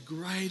us. But the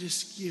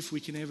greatest gift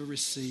we can ever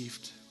receive,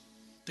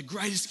 the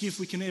greatest gift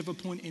we can ever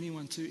point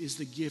anyone to is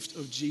the gift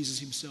of Jesus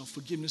himself,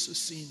 forgiveness of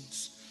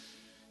sins,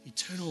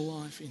 eternal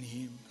life in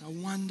him. I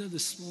wonder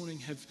this morning,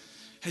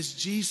 has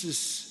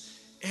Jesus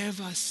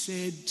ever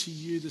said to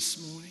you this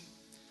morning,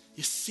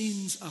 your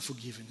sins are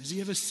forgiven? Has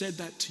he ever said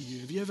that to you?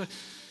 Have you ever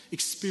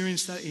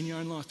experienced that in your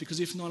own life? Because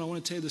if not, I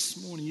want to tell you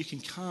this morning, you can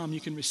come, you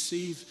can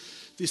receive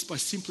this by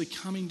simply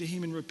coming to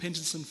him in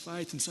repentance and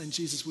faith and saying,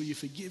 Jesus, will you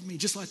forgive me?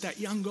 Just like that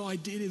young guy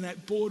did in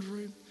that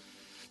boardroom.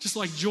 Just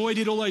like Joy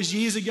did all those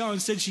years ago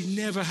and said she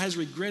never has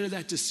regretted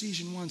that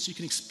decision once. You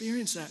can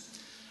experience that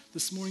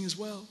this morning as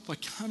well by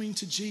coming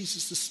to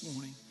Jesus this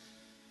morning.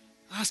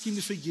 Ask him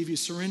to forgive you,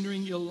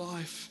 surrendering your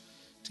life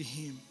to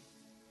him.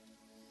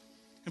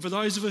 And for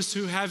those of us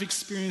who have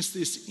experienced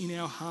this in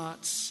our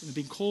hearts and have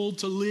been called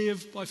to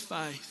live by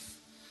faith,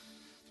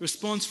 the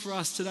response for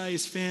us today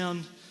is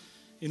found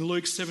in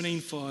Luke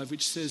 17:5,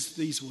 which says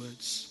these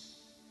words.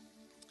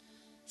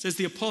 It says,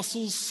 the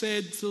apostles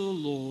said to the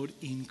Lord,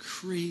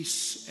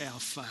 increase our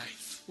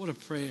faith. What a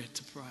prayer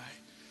to pray.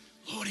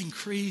 Lord,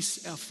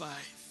 increase our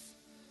faith.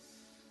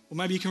 Or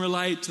maybe you can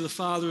relate to the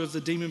father of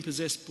the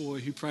demon-possessed boy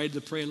who prayed the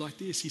prayer like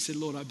this. He said,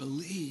 Lord, I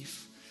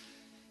believe.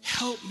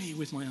 Help me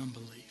with my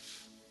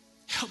unbelief.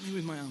 Help me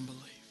with my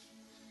unbelief.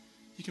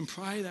 You can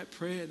pray that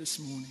prayer this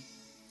morning.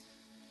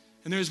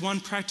 And there is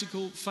one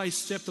practical faith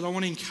step that I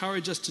want to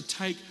encourage us to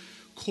take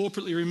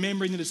corporately,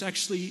 remembering that it's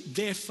actually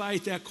their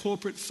faith, our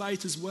corporate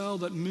faith as well,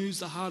 that moves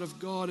the heart of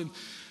God. And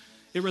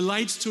it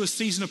relates to a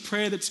season of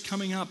prayer that's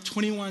coming up,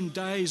 21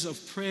 days of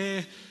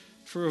prayer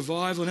for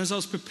revival. And as I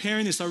was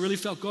preparing this, I really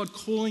felt God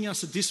calling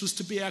us that this was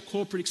to be our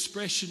corporate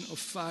expression of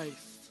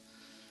faith.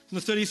 From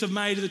the 30th of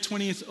May to the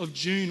 20th of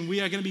June, we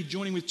are going to be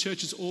joining with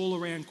churches all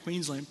around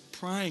Queensland,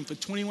 praying for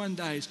 21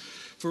 days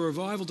for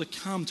revival to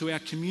come to our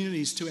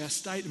communities, to our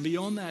state, and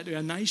beyond that, to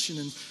our nation,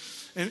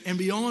 and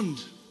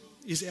beyond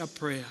is our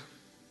prayer.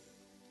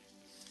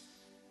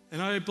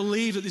 And I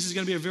believe that this is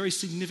going to be a very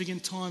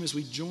significant time as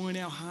we join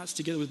our hearts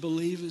together with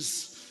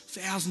believers,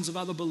 thousands of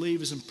other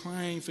believers, and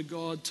praying for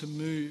God to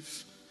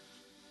move.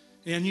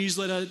 In our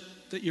newsletter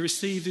that you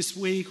received this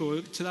week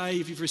or today,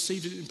 if you've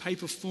received it in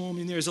paper form,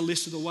 in there is a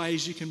list of the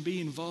ways you can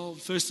be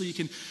involved. Firstly, you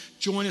can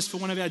join us for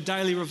one of our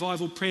daily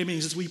revival prayer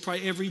meetings as we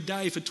pray every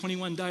day for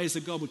 21 days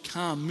that God would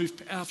come,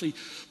 move powerfully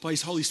by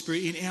His Holy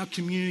Spirit in our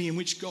community in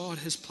which God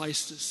has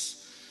placed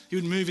us. He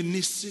would move in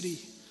this city,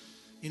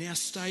 in our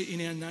state,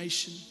 in our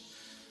nation.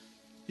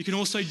 You can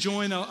also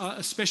join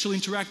a special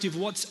interactive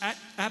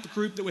WhatsApp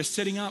group that we're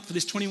setting up for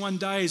this 21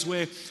 days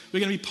where we're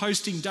going to be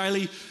posting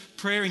daily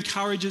prayer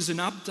encourages and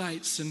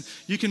updates. And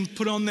you can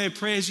put on there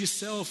prayers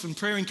yourself, and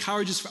prayer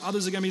encourages for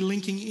others are going to be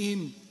linking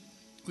in.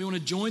 We want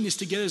to join this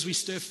together as we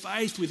stir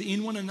faith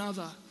within one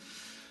another.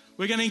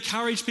 We're going to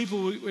encourage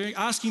people, we're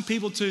asking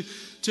people to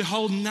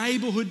hold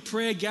neighbourhood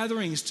prayer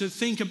gatherings, to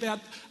think about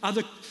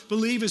other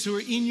believers who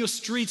are in your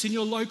streets, in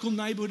your local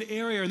neighbourhood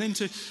area, and then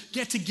to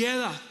get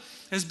together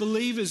as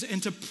believers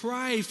and to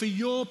pray for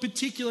your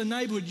particular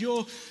neighbourhood,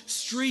 your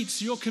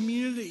streets, your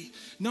community,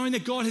 knowing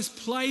that God has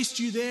placed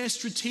you there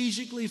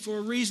strategically for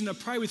a reason, to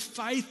pray with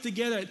faith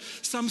together at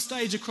some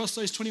stage across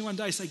those 21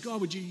 days. Say,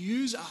 God, would you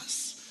use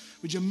us?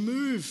 Would you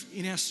move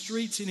in our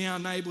streets, in our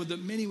neighbourhood,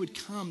 that many would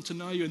come to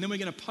know you? And then we're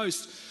going to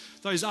post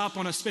those up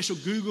on a special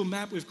Google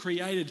map we've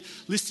created,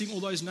 listing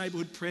all those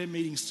neighbourhood prayer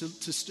meetings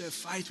to stir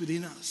faith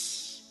within us.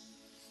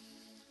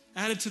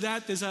 Added to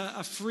that, there's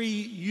a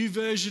free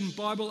YouVersion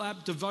Bible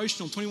app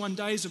devotional, 21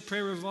 days of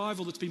prayer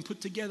revival that's been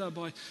put together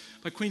by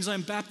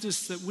Queensland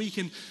Baptists that we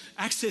can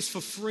access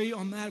for free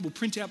on that. We'll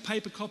print out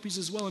paper copies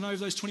as well, and over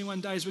those 21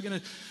 days we're going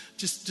to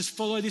just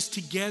follow this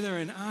together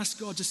and ask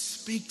God to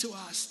speak to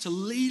us, to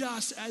lead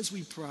us as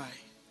we pray.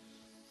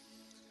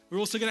 We're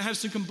also going to have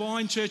some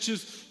combined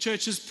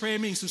churches prayer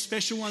meetings, some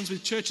special ones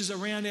with churches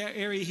around our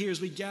area here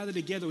as we gather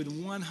together with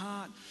one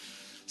heart,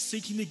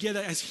 seeking together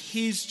as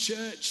His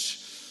church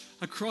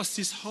across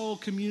this whole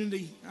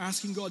community,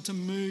 asking God to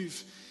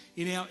move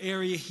in our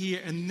area here.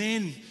 And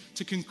then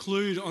to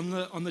conclude on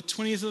the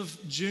 20th of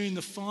June,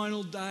 the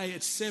final day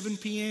at 7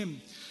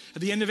 p.m,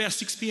 at the end of our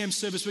 6 p.m.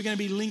 service, we're going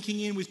to be linking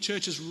in with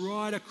churches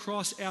right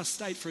across our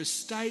state for a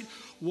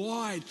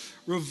statewide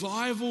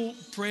revival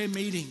prayer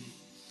meeting,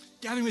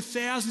 gathering with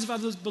thousands of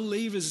other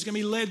believers. It's going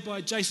to be led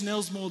by Jason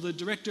Elsmore, the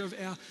director of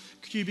our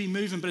QB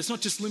movement. But it's not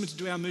just limited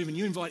to our movement.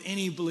 You invite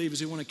any believers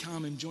who want to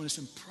come and join us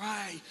and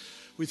pray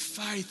with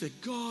faith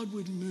that God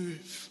would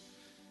move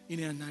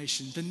in our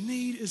nation. The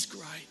need is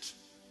great.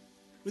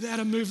 Without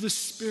a move of the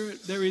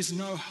Spirit, there is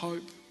no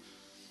hope.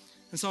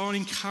 And so I want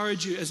to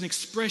encourage you as an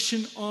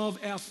expression of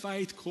our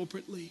faith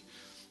corporately,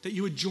 that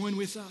you would join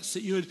with us,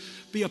 that you would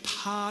be a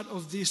part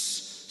of this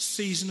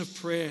season of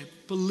prayer,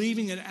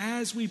 believing that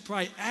as we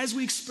pray, as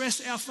we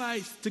express our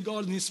faith to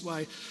God in this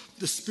way,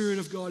 the Spirit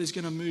of God is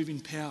going to move in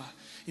power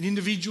in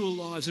individual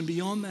lives and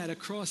beyond that,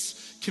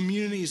 across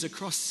communities,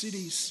 across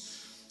cities,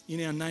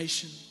 in our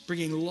nation,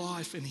 bringing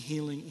life and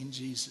healing in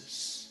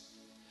Jesus.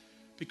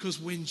 Because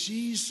when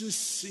Jesus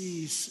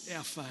sees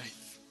our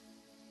faith,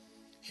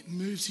 it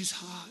moves His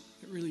heart.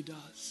 It really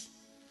does.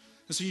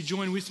 And so you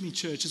join with me,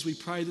 church, as we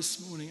pray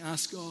this morning.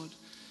 Ask God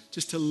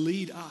just to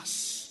lead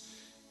us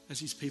as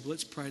His people.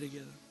 Let's pray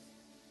together.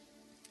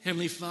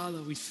 Heavenly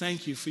Father, we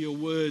thank You for Your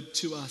word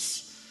to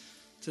us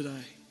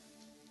today.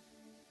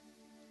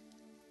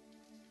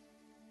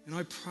 And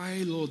I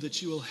pray, Lord,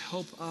 that You will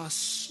help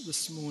us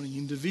this morning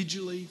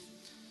individually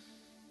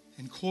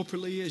and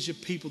corporately as Your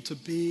people to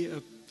be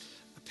a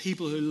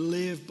people who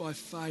live by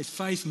faith.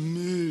 Faith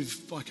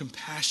moved by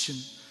compassion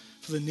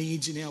for the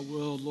needs in our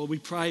world. Lord, we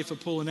pray for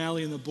Paul and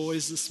Ali and the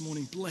boys this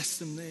morning. Bless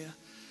them there.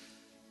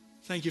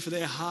 Thank You for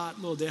their heart,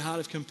 Lord, their heart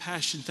of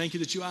compassion. Thank You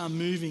that You are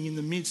moving in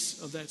the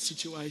midst of that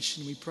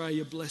situation. We pray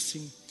Your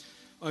blessing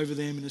over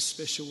them in a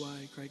special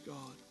way, great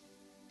God.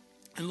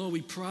 And Lord,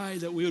 we pray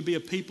that we would be a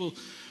people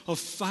of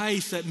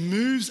faith that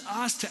moves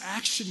us to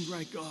action,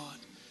 great God.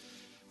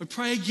 I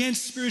pray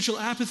against spiritual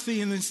apathy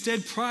and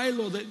instead pray,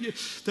 Lord,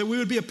 that we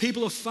would be a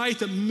people of faith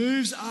that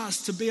moves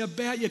us to be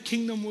about your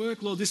kingdom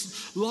work, Lord.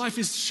 This life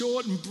is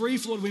short and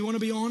brief, Lord. We want to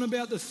be on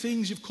about the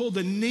things you've called.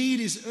 The need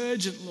is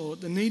urgent,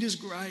 Lord. The need is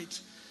great.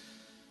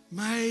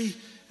 May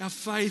our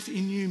faith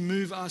in you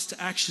move us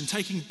to action,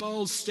 taking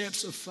bold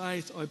steps of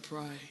faith, I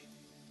pray.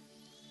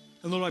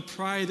 And Lord, I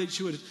pray that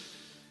you would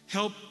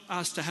help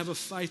us to have a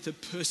faith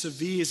that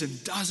perseveres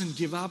and doesn't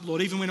give up,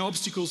 Lord, even when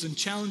obstacles and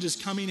challenges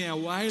come in our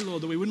way,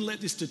 Lord, that we wouldn't let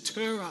this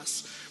deter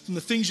us from the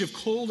things you've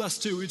called us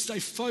to. We'd stay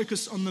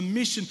focused on the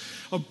mission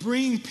of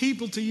bringing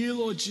people to you,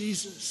 Lord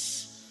Jesus.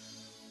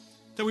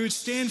 That we would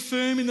stand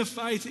firm in the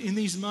faith in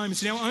these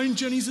moments, in our own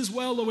journeys as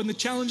well, Lord. When the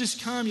challenges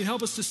come, you'd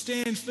help us to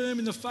stand firm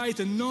in the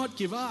faith and not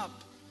give up.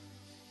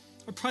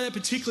 I pray that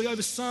particularly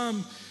over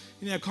some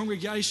in our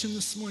congregation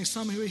this morning,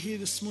 some who are here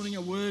this morning,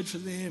 a word for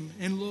them.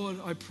 And Lord,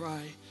 I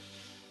pray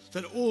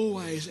that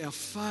always our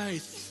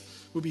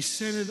faith will be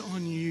centered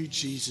on you,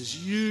 Jesus.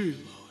 You,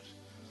 Lord,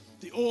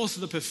 the author,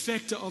 the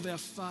perfecter of our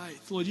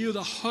faith. Lord, you are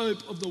the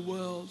hope of the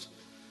world.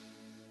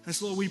 And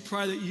so, Lord, we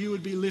pray that you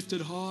would be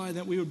lifted high,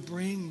 that we would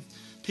bring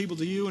people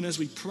to you. And as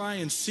we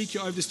pray and seek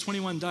you over this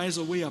 21 days,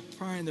 Lord, we are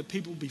praying that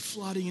people will be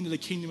flooding into the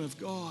kingdom of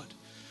God.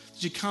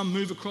 That you come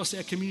move across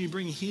our community,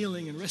 bring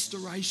healing and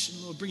restoration,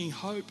 Lord, bringing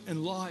hope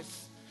and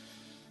life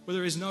where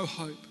there is no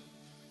hope.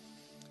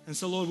 And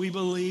so, Lord, we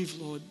believe,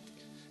 Lord,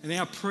 and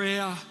our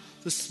prayer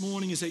this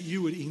morning is that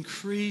you would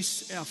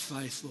increase our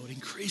faith, Lord.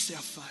 Increase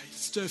our faith.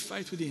 Stir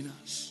faith within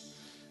us.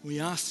 And we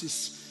ask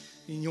this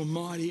in your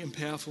mighty and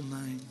powerful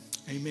name.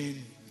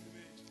 Amen.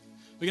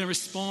 We're going to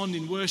respond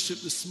in worship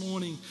this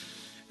morning.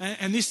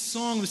 And this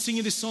song, the singing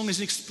of this song is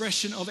an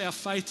expression of our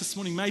faith this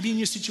morning. Maybe in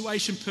your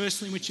situation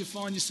personally in which you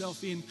find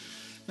yourself in.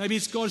 Maybe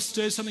it's God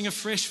stirred something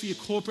afresh for you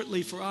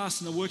corporately, for us,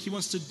 and the work he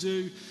wants to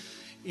do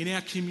in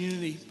our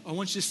community. I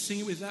want you to sing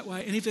it with that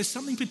way. And if there's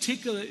something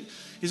particular that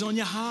is on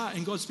your heart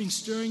and God's been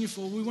stirring you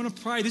for, we want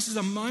to pray. This is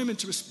a moment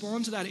to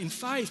respond to that in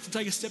faith, to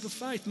take a step of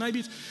faith. Maybe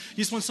you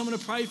just want someone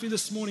to pray for you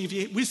this morning. If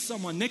you're with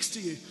someone next to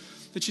you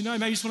that you know,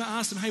 maybe you just want to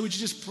ask them, hey, would you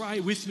just pray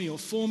with me or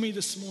for me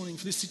this morning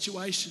for this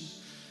situation?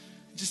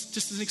 Just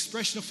as an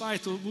expression of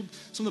faith. Or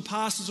some of the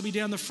pastors will be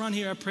down the front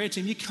here, our prayer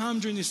team. You come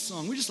during this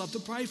song. We just love to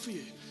pray for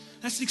you.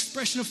 That's an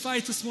expression of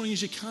faith this morning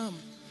as you come.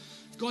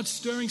 God's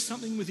stirring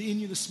something within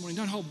you this morning.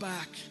 Don't hold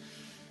back.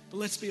 But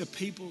let's be a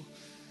people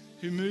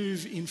who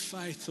move in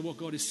faith to what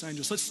God is saying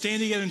to us. Let's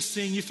stand together and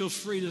sing. You feel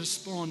free to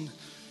respond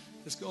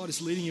as God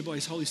is leading you by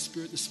his Holy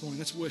Spirit this morning.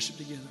 Let's worship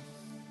together.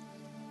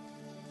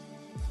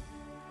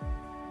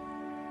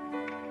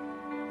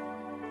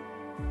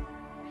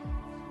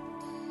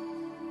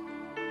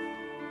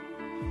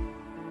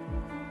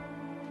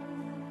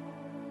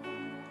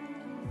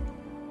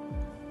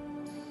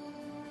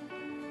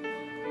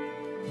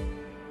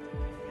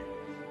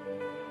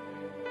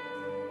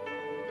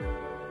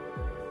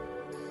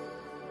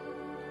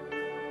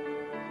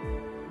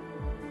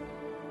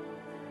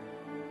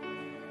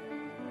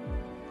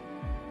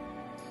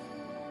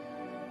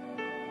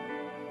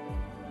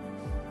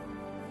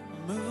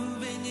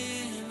 Moving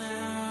in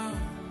our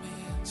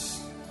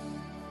midst,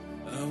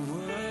 I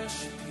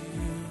worship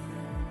you,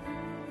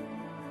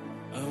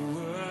 I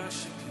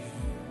worship you.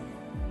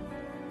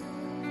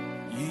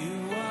 You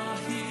are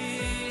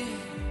here,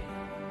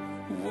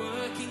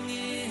 working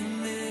in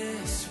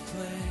this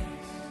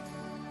place.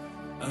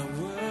 I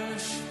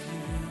worship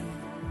you,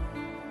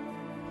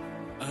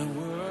 I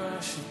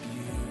worship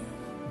you.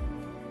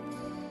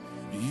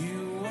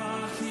 You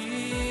are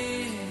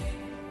here,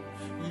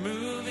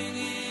 moving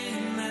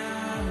in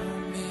our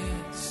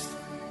midst.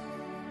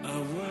 I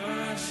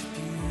worship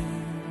you,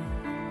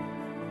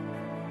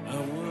 I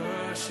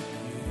worship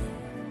you.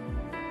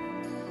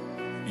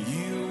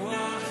 You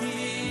are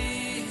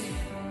here,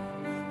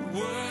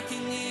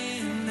 working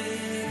in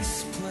this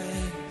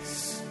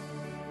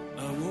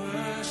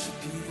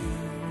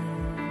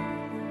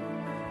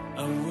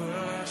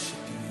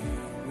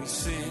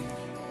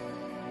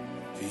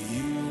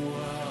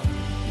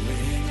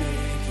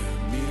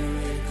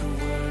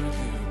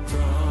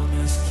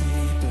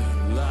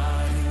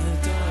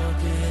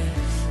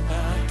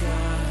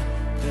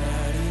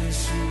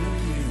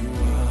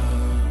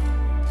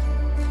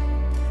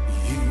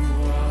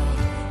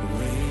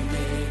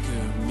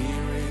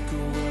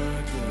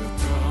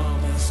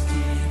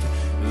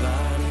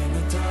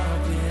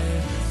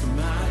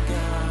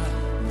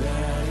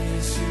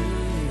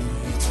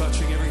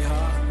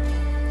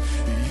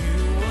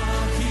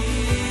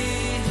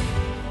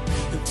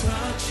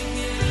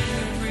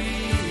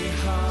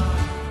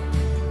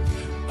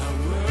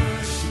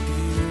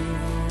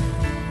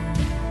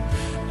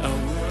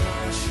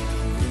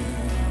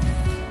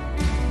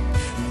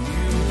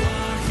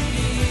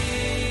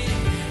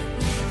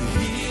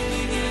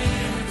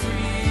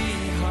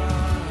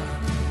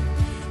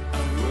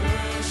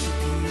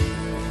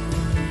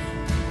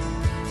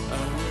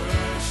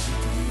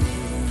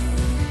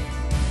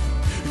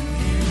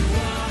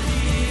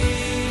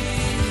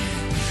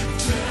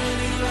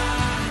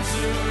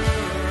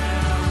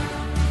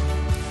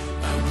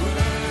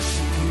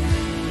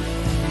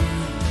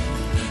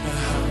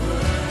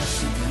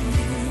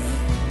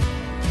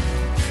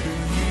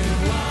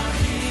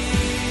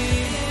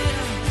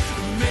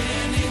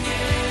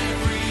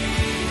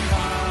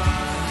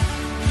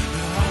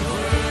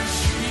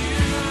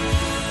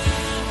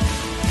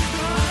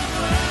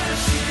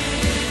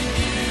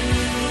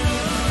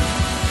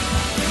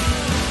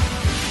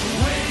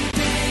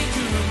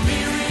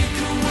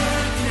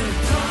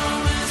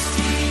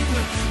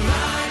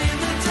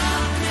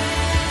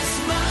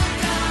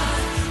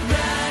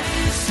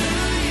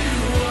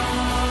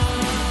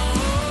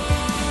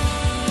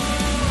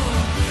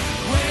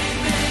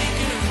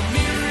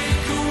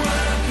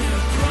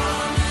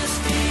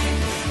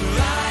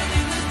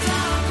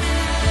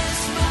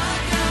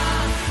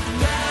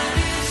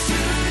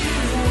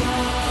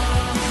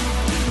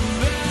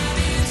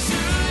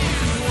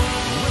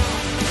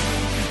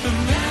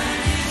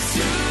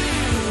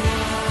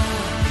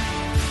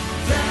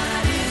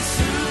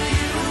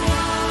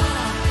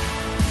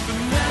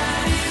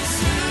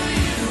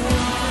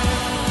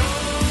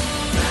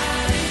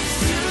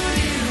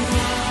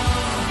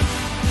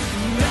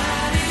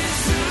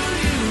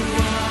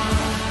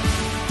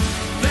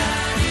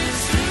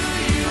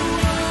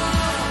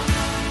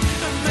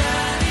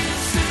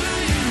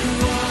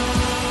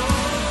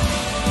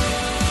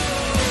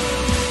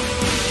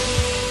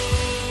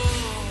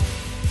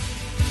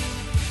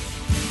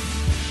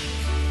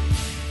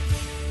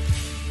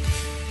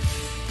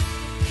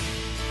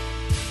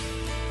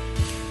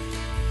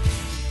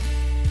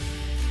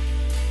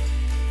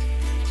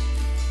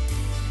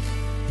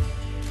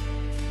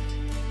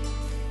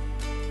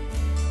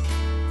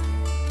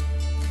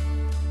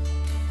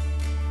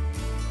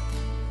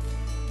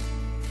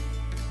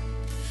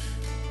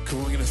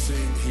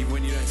sing, even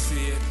when you don't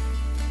see it.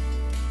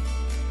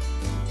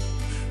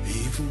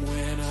 Even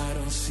when I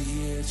don't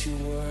see it, you're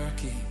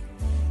working.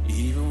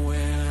 Even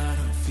when I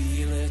don't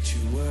feel it,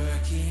 you're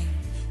working.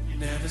 You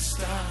never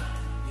stop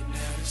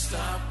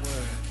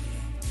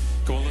working.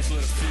 Come on, let's let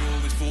us fill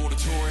this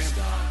auditorium.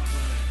 Stop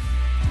working.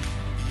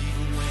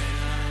 Even when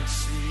I don't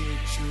see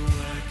it, you're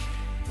working.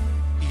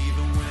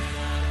 Even when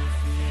I don't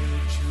feel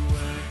it, you're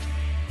working.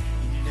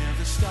 You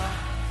never stop.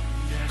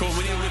 Come on,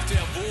 we need to lift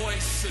our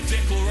voice, a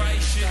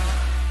declaration.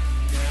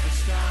 You never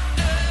stop.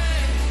 Hey!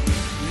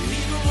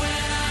 Even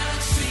when I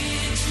don't see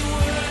it, you're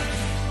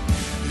working.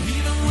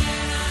 Even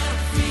when I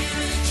don't feel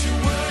it,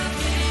 you're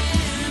working.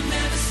 You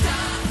never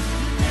stop.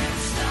 You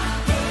never stop.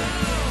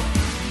 Oh,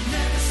 you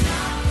never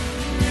stop.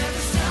 You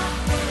never stop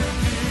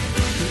working.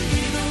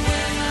 Even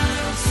when I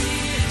don't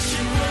see it,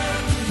 you're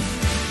working.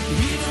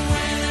 Even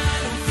when I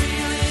don't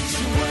feel it,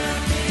 you're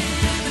working.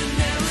 You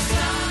never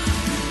stop.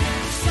 You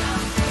never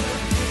stop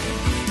working.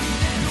 You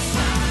never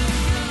stop.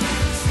 You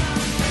never stop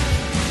working.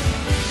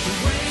 The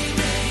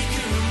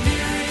waymaker,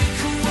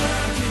 miracle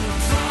working,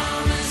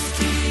 promise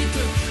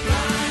keeper,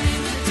 light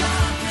in the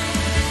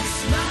darkness,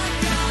 my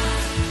God,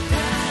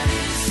 that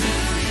is who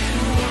you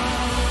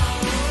are.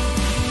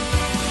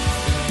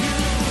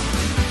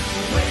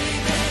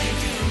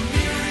 Waymaker,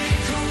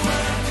 miracle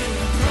working,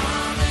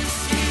 promise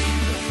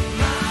keeper,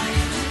 light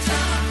in the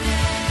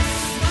darkness,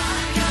 my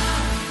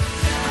God,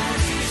 that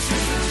is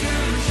who you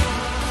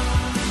are.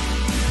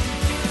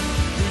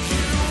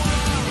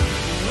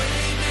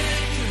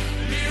 Waymaker,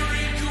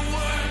 miracle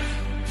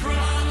working,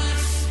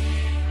 promise,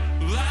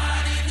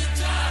 light in the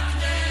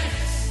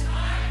darkness.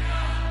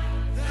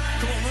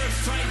 Come on, we're a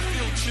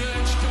faith-filled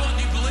church. Come on,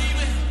 do you believe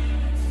it?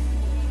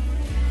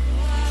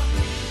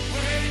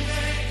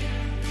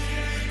 Waymaker,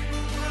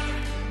 miracle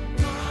working,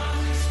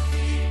 promise,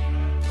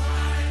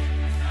 light in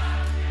the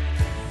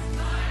darkness.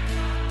 My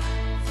God,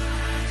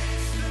 that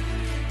is who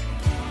you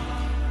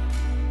are.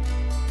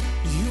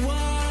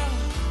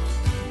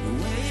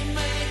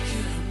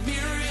 Waymaker,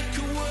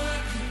 miracle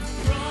working,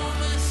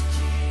 promise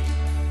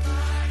keeper,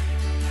 light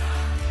in the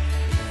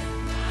darkness.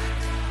 My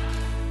God,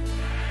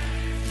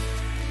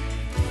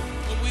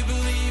 but we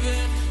believe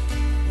it.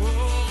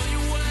 Oh,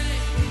 your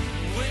waymaker.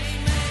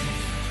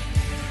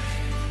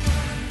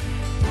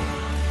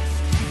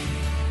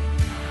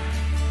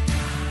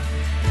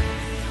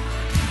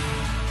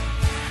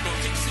 Go,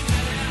 keep singing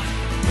that out.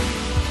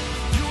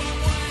 You are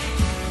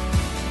waymaker,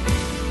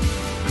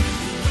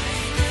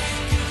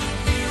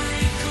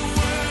 miracle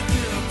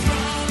worker,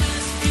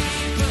 promise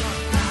keeper,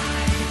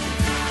 light in the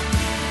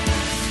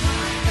darkness.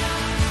 My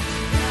God,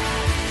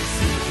 that is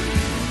who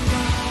you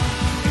are.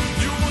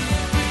 You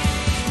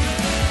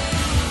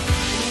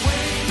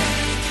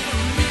waymaker,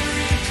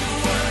 miracle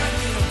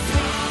worker,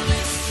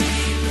 promise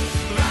keeper,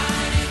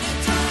 light in the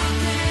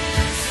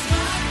darkness.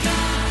 My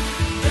God,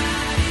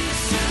 that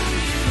is who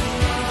you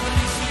are.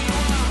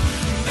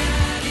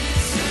 That is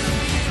who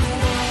you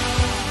are.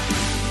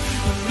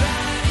 That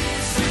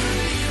is who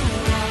you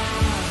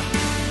are.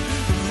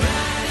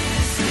 That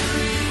is who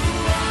you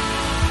are.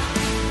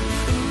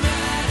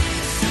 That is who you are. That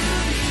is who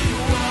you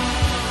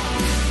are.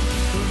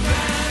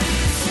 That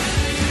is who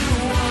you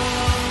are.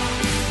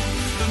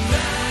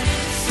 That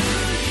is who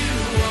you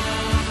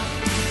are.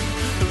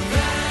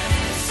 That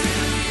is who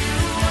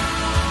you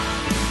are.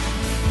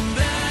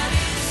 That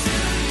is who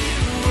you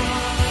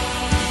are.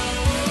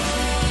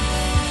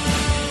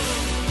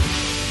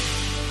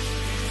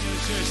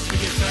 Church, we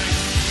give thanks.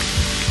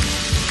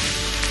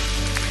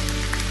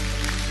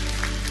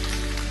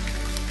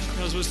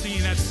 As I was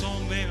singing that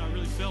song then, I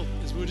really felt,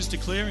 as we were just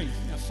declaring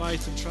our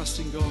faith and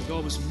trusting God,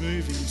 God was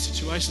moving in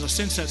situations. I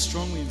sensed that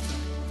strongly, in fact.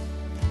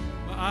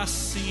 By us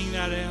singing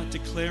that out,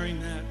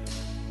 declaring that,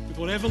 with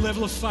whatever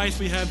level of faith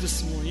we have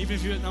this morning, even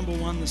if you're at number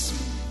one this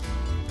morning,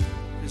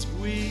 as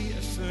we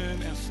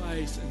affirm our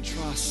faith and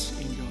trust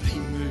in God, He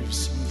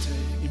moves, I want to tell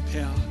you, in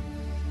power.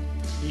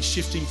 He's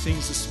shifting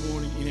things this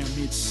morning in our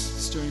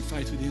midst, stirring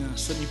faith within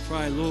us. Let me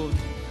pray, Lord,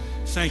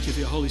 thank you for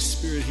your Holy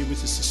Spirit here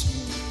with us this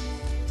morning.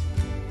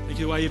 Thank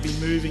you the way you've been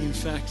moving, in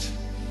fact.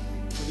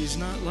 For this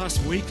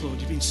last week, Lord,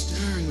 you've been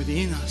stirring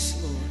within us,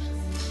 Lord.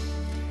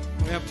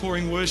 Our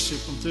outpouring worship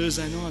on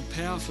Thursday night,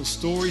 powerful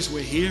stories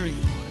we're hearing,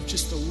 Lord, of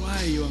just the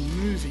way you are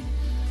moving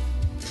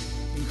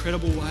in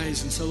incredible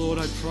ways. And so, Lord,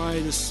 I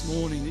pray this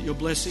morning that you'll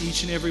bless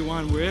each and every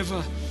one,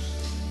 wherever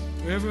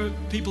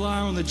people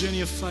are on the journey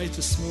of faith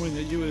this morning,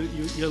 that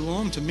you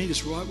long to meet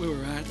us right where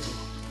we're at, Lord.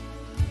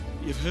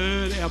 You've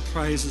heard our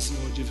praises,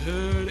 Lord. You've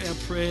heard our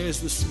prayers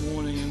this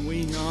morning, and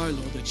we know,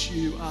 Lord, that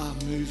you are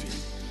moving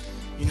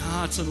in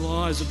hearts and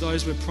lives of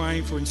those we're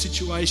praying for, in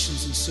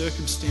situations and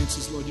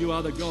circumstances, Lord. You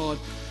are the God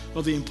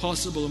of the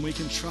impossible, and we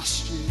can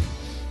trust you.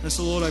 And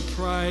so, Lord, I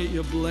pray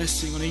your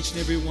blessing on each and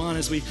every one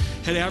as we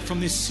head out from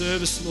this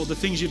service, Lord. The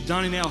things you've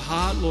done in our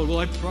heart, Lord, well,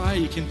 I pray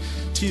you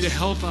continue to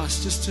help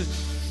us just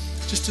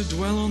to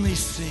dwell on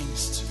these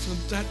things, for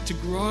that to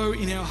grow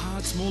in our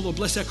hearts more, Lord.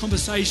 Bless our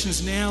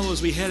conversations now, Lord,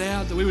 as we head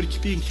out, that we would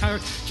be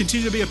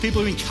continue to be a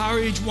people who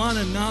encourage one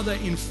another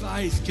in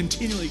faith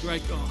continually,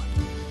 great God.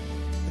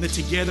 And And that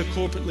together,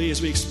 corporately,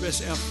 as we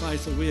express our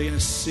faith, that we are going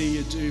to see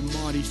you do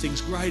mighty things,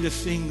 greater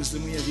things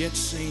than we have yet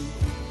seen.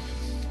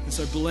 And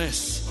so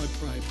bless, I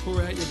pray.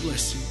 Pour out your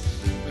blessing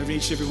over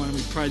each and every one. And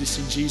we pray this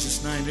in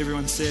Jesus' name.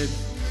 Everyone said,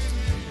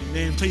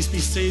 amen. Please be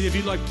seated. If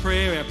you'd like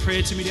prayer, our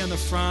prayer team down the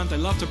front, they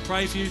love to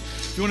pray for you.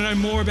 If you want to know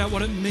more about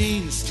what it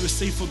means to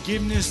receive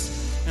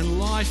forgiveness and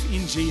life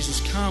in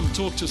Jesus, come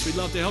talk to us. We'd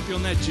love to help you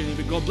on that journey.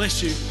 But God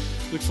bless you.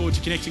 Look forward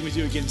to connecting with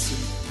you again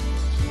soon.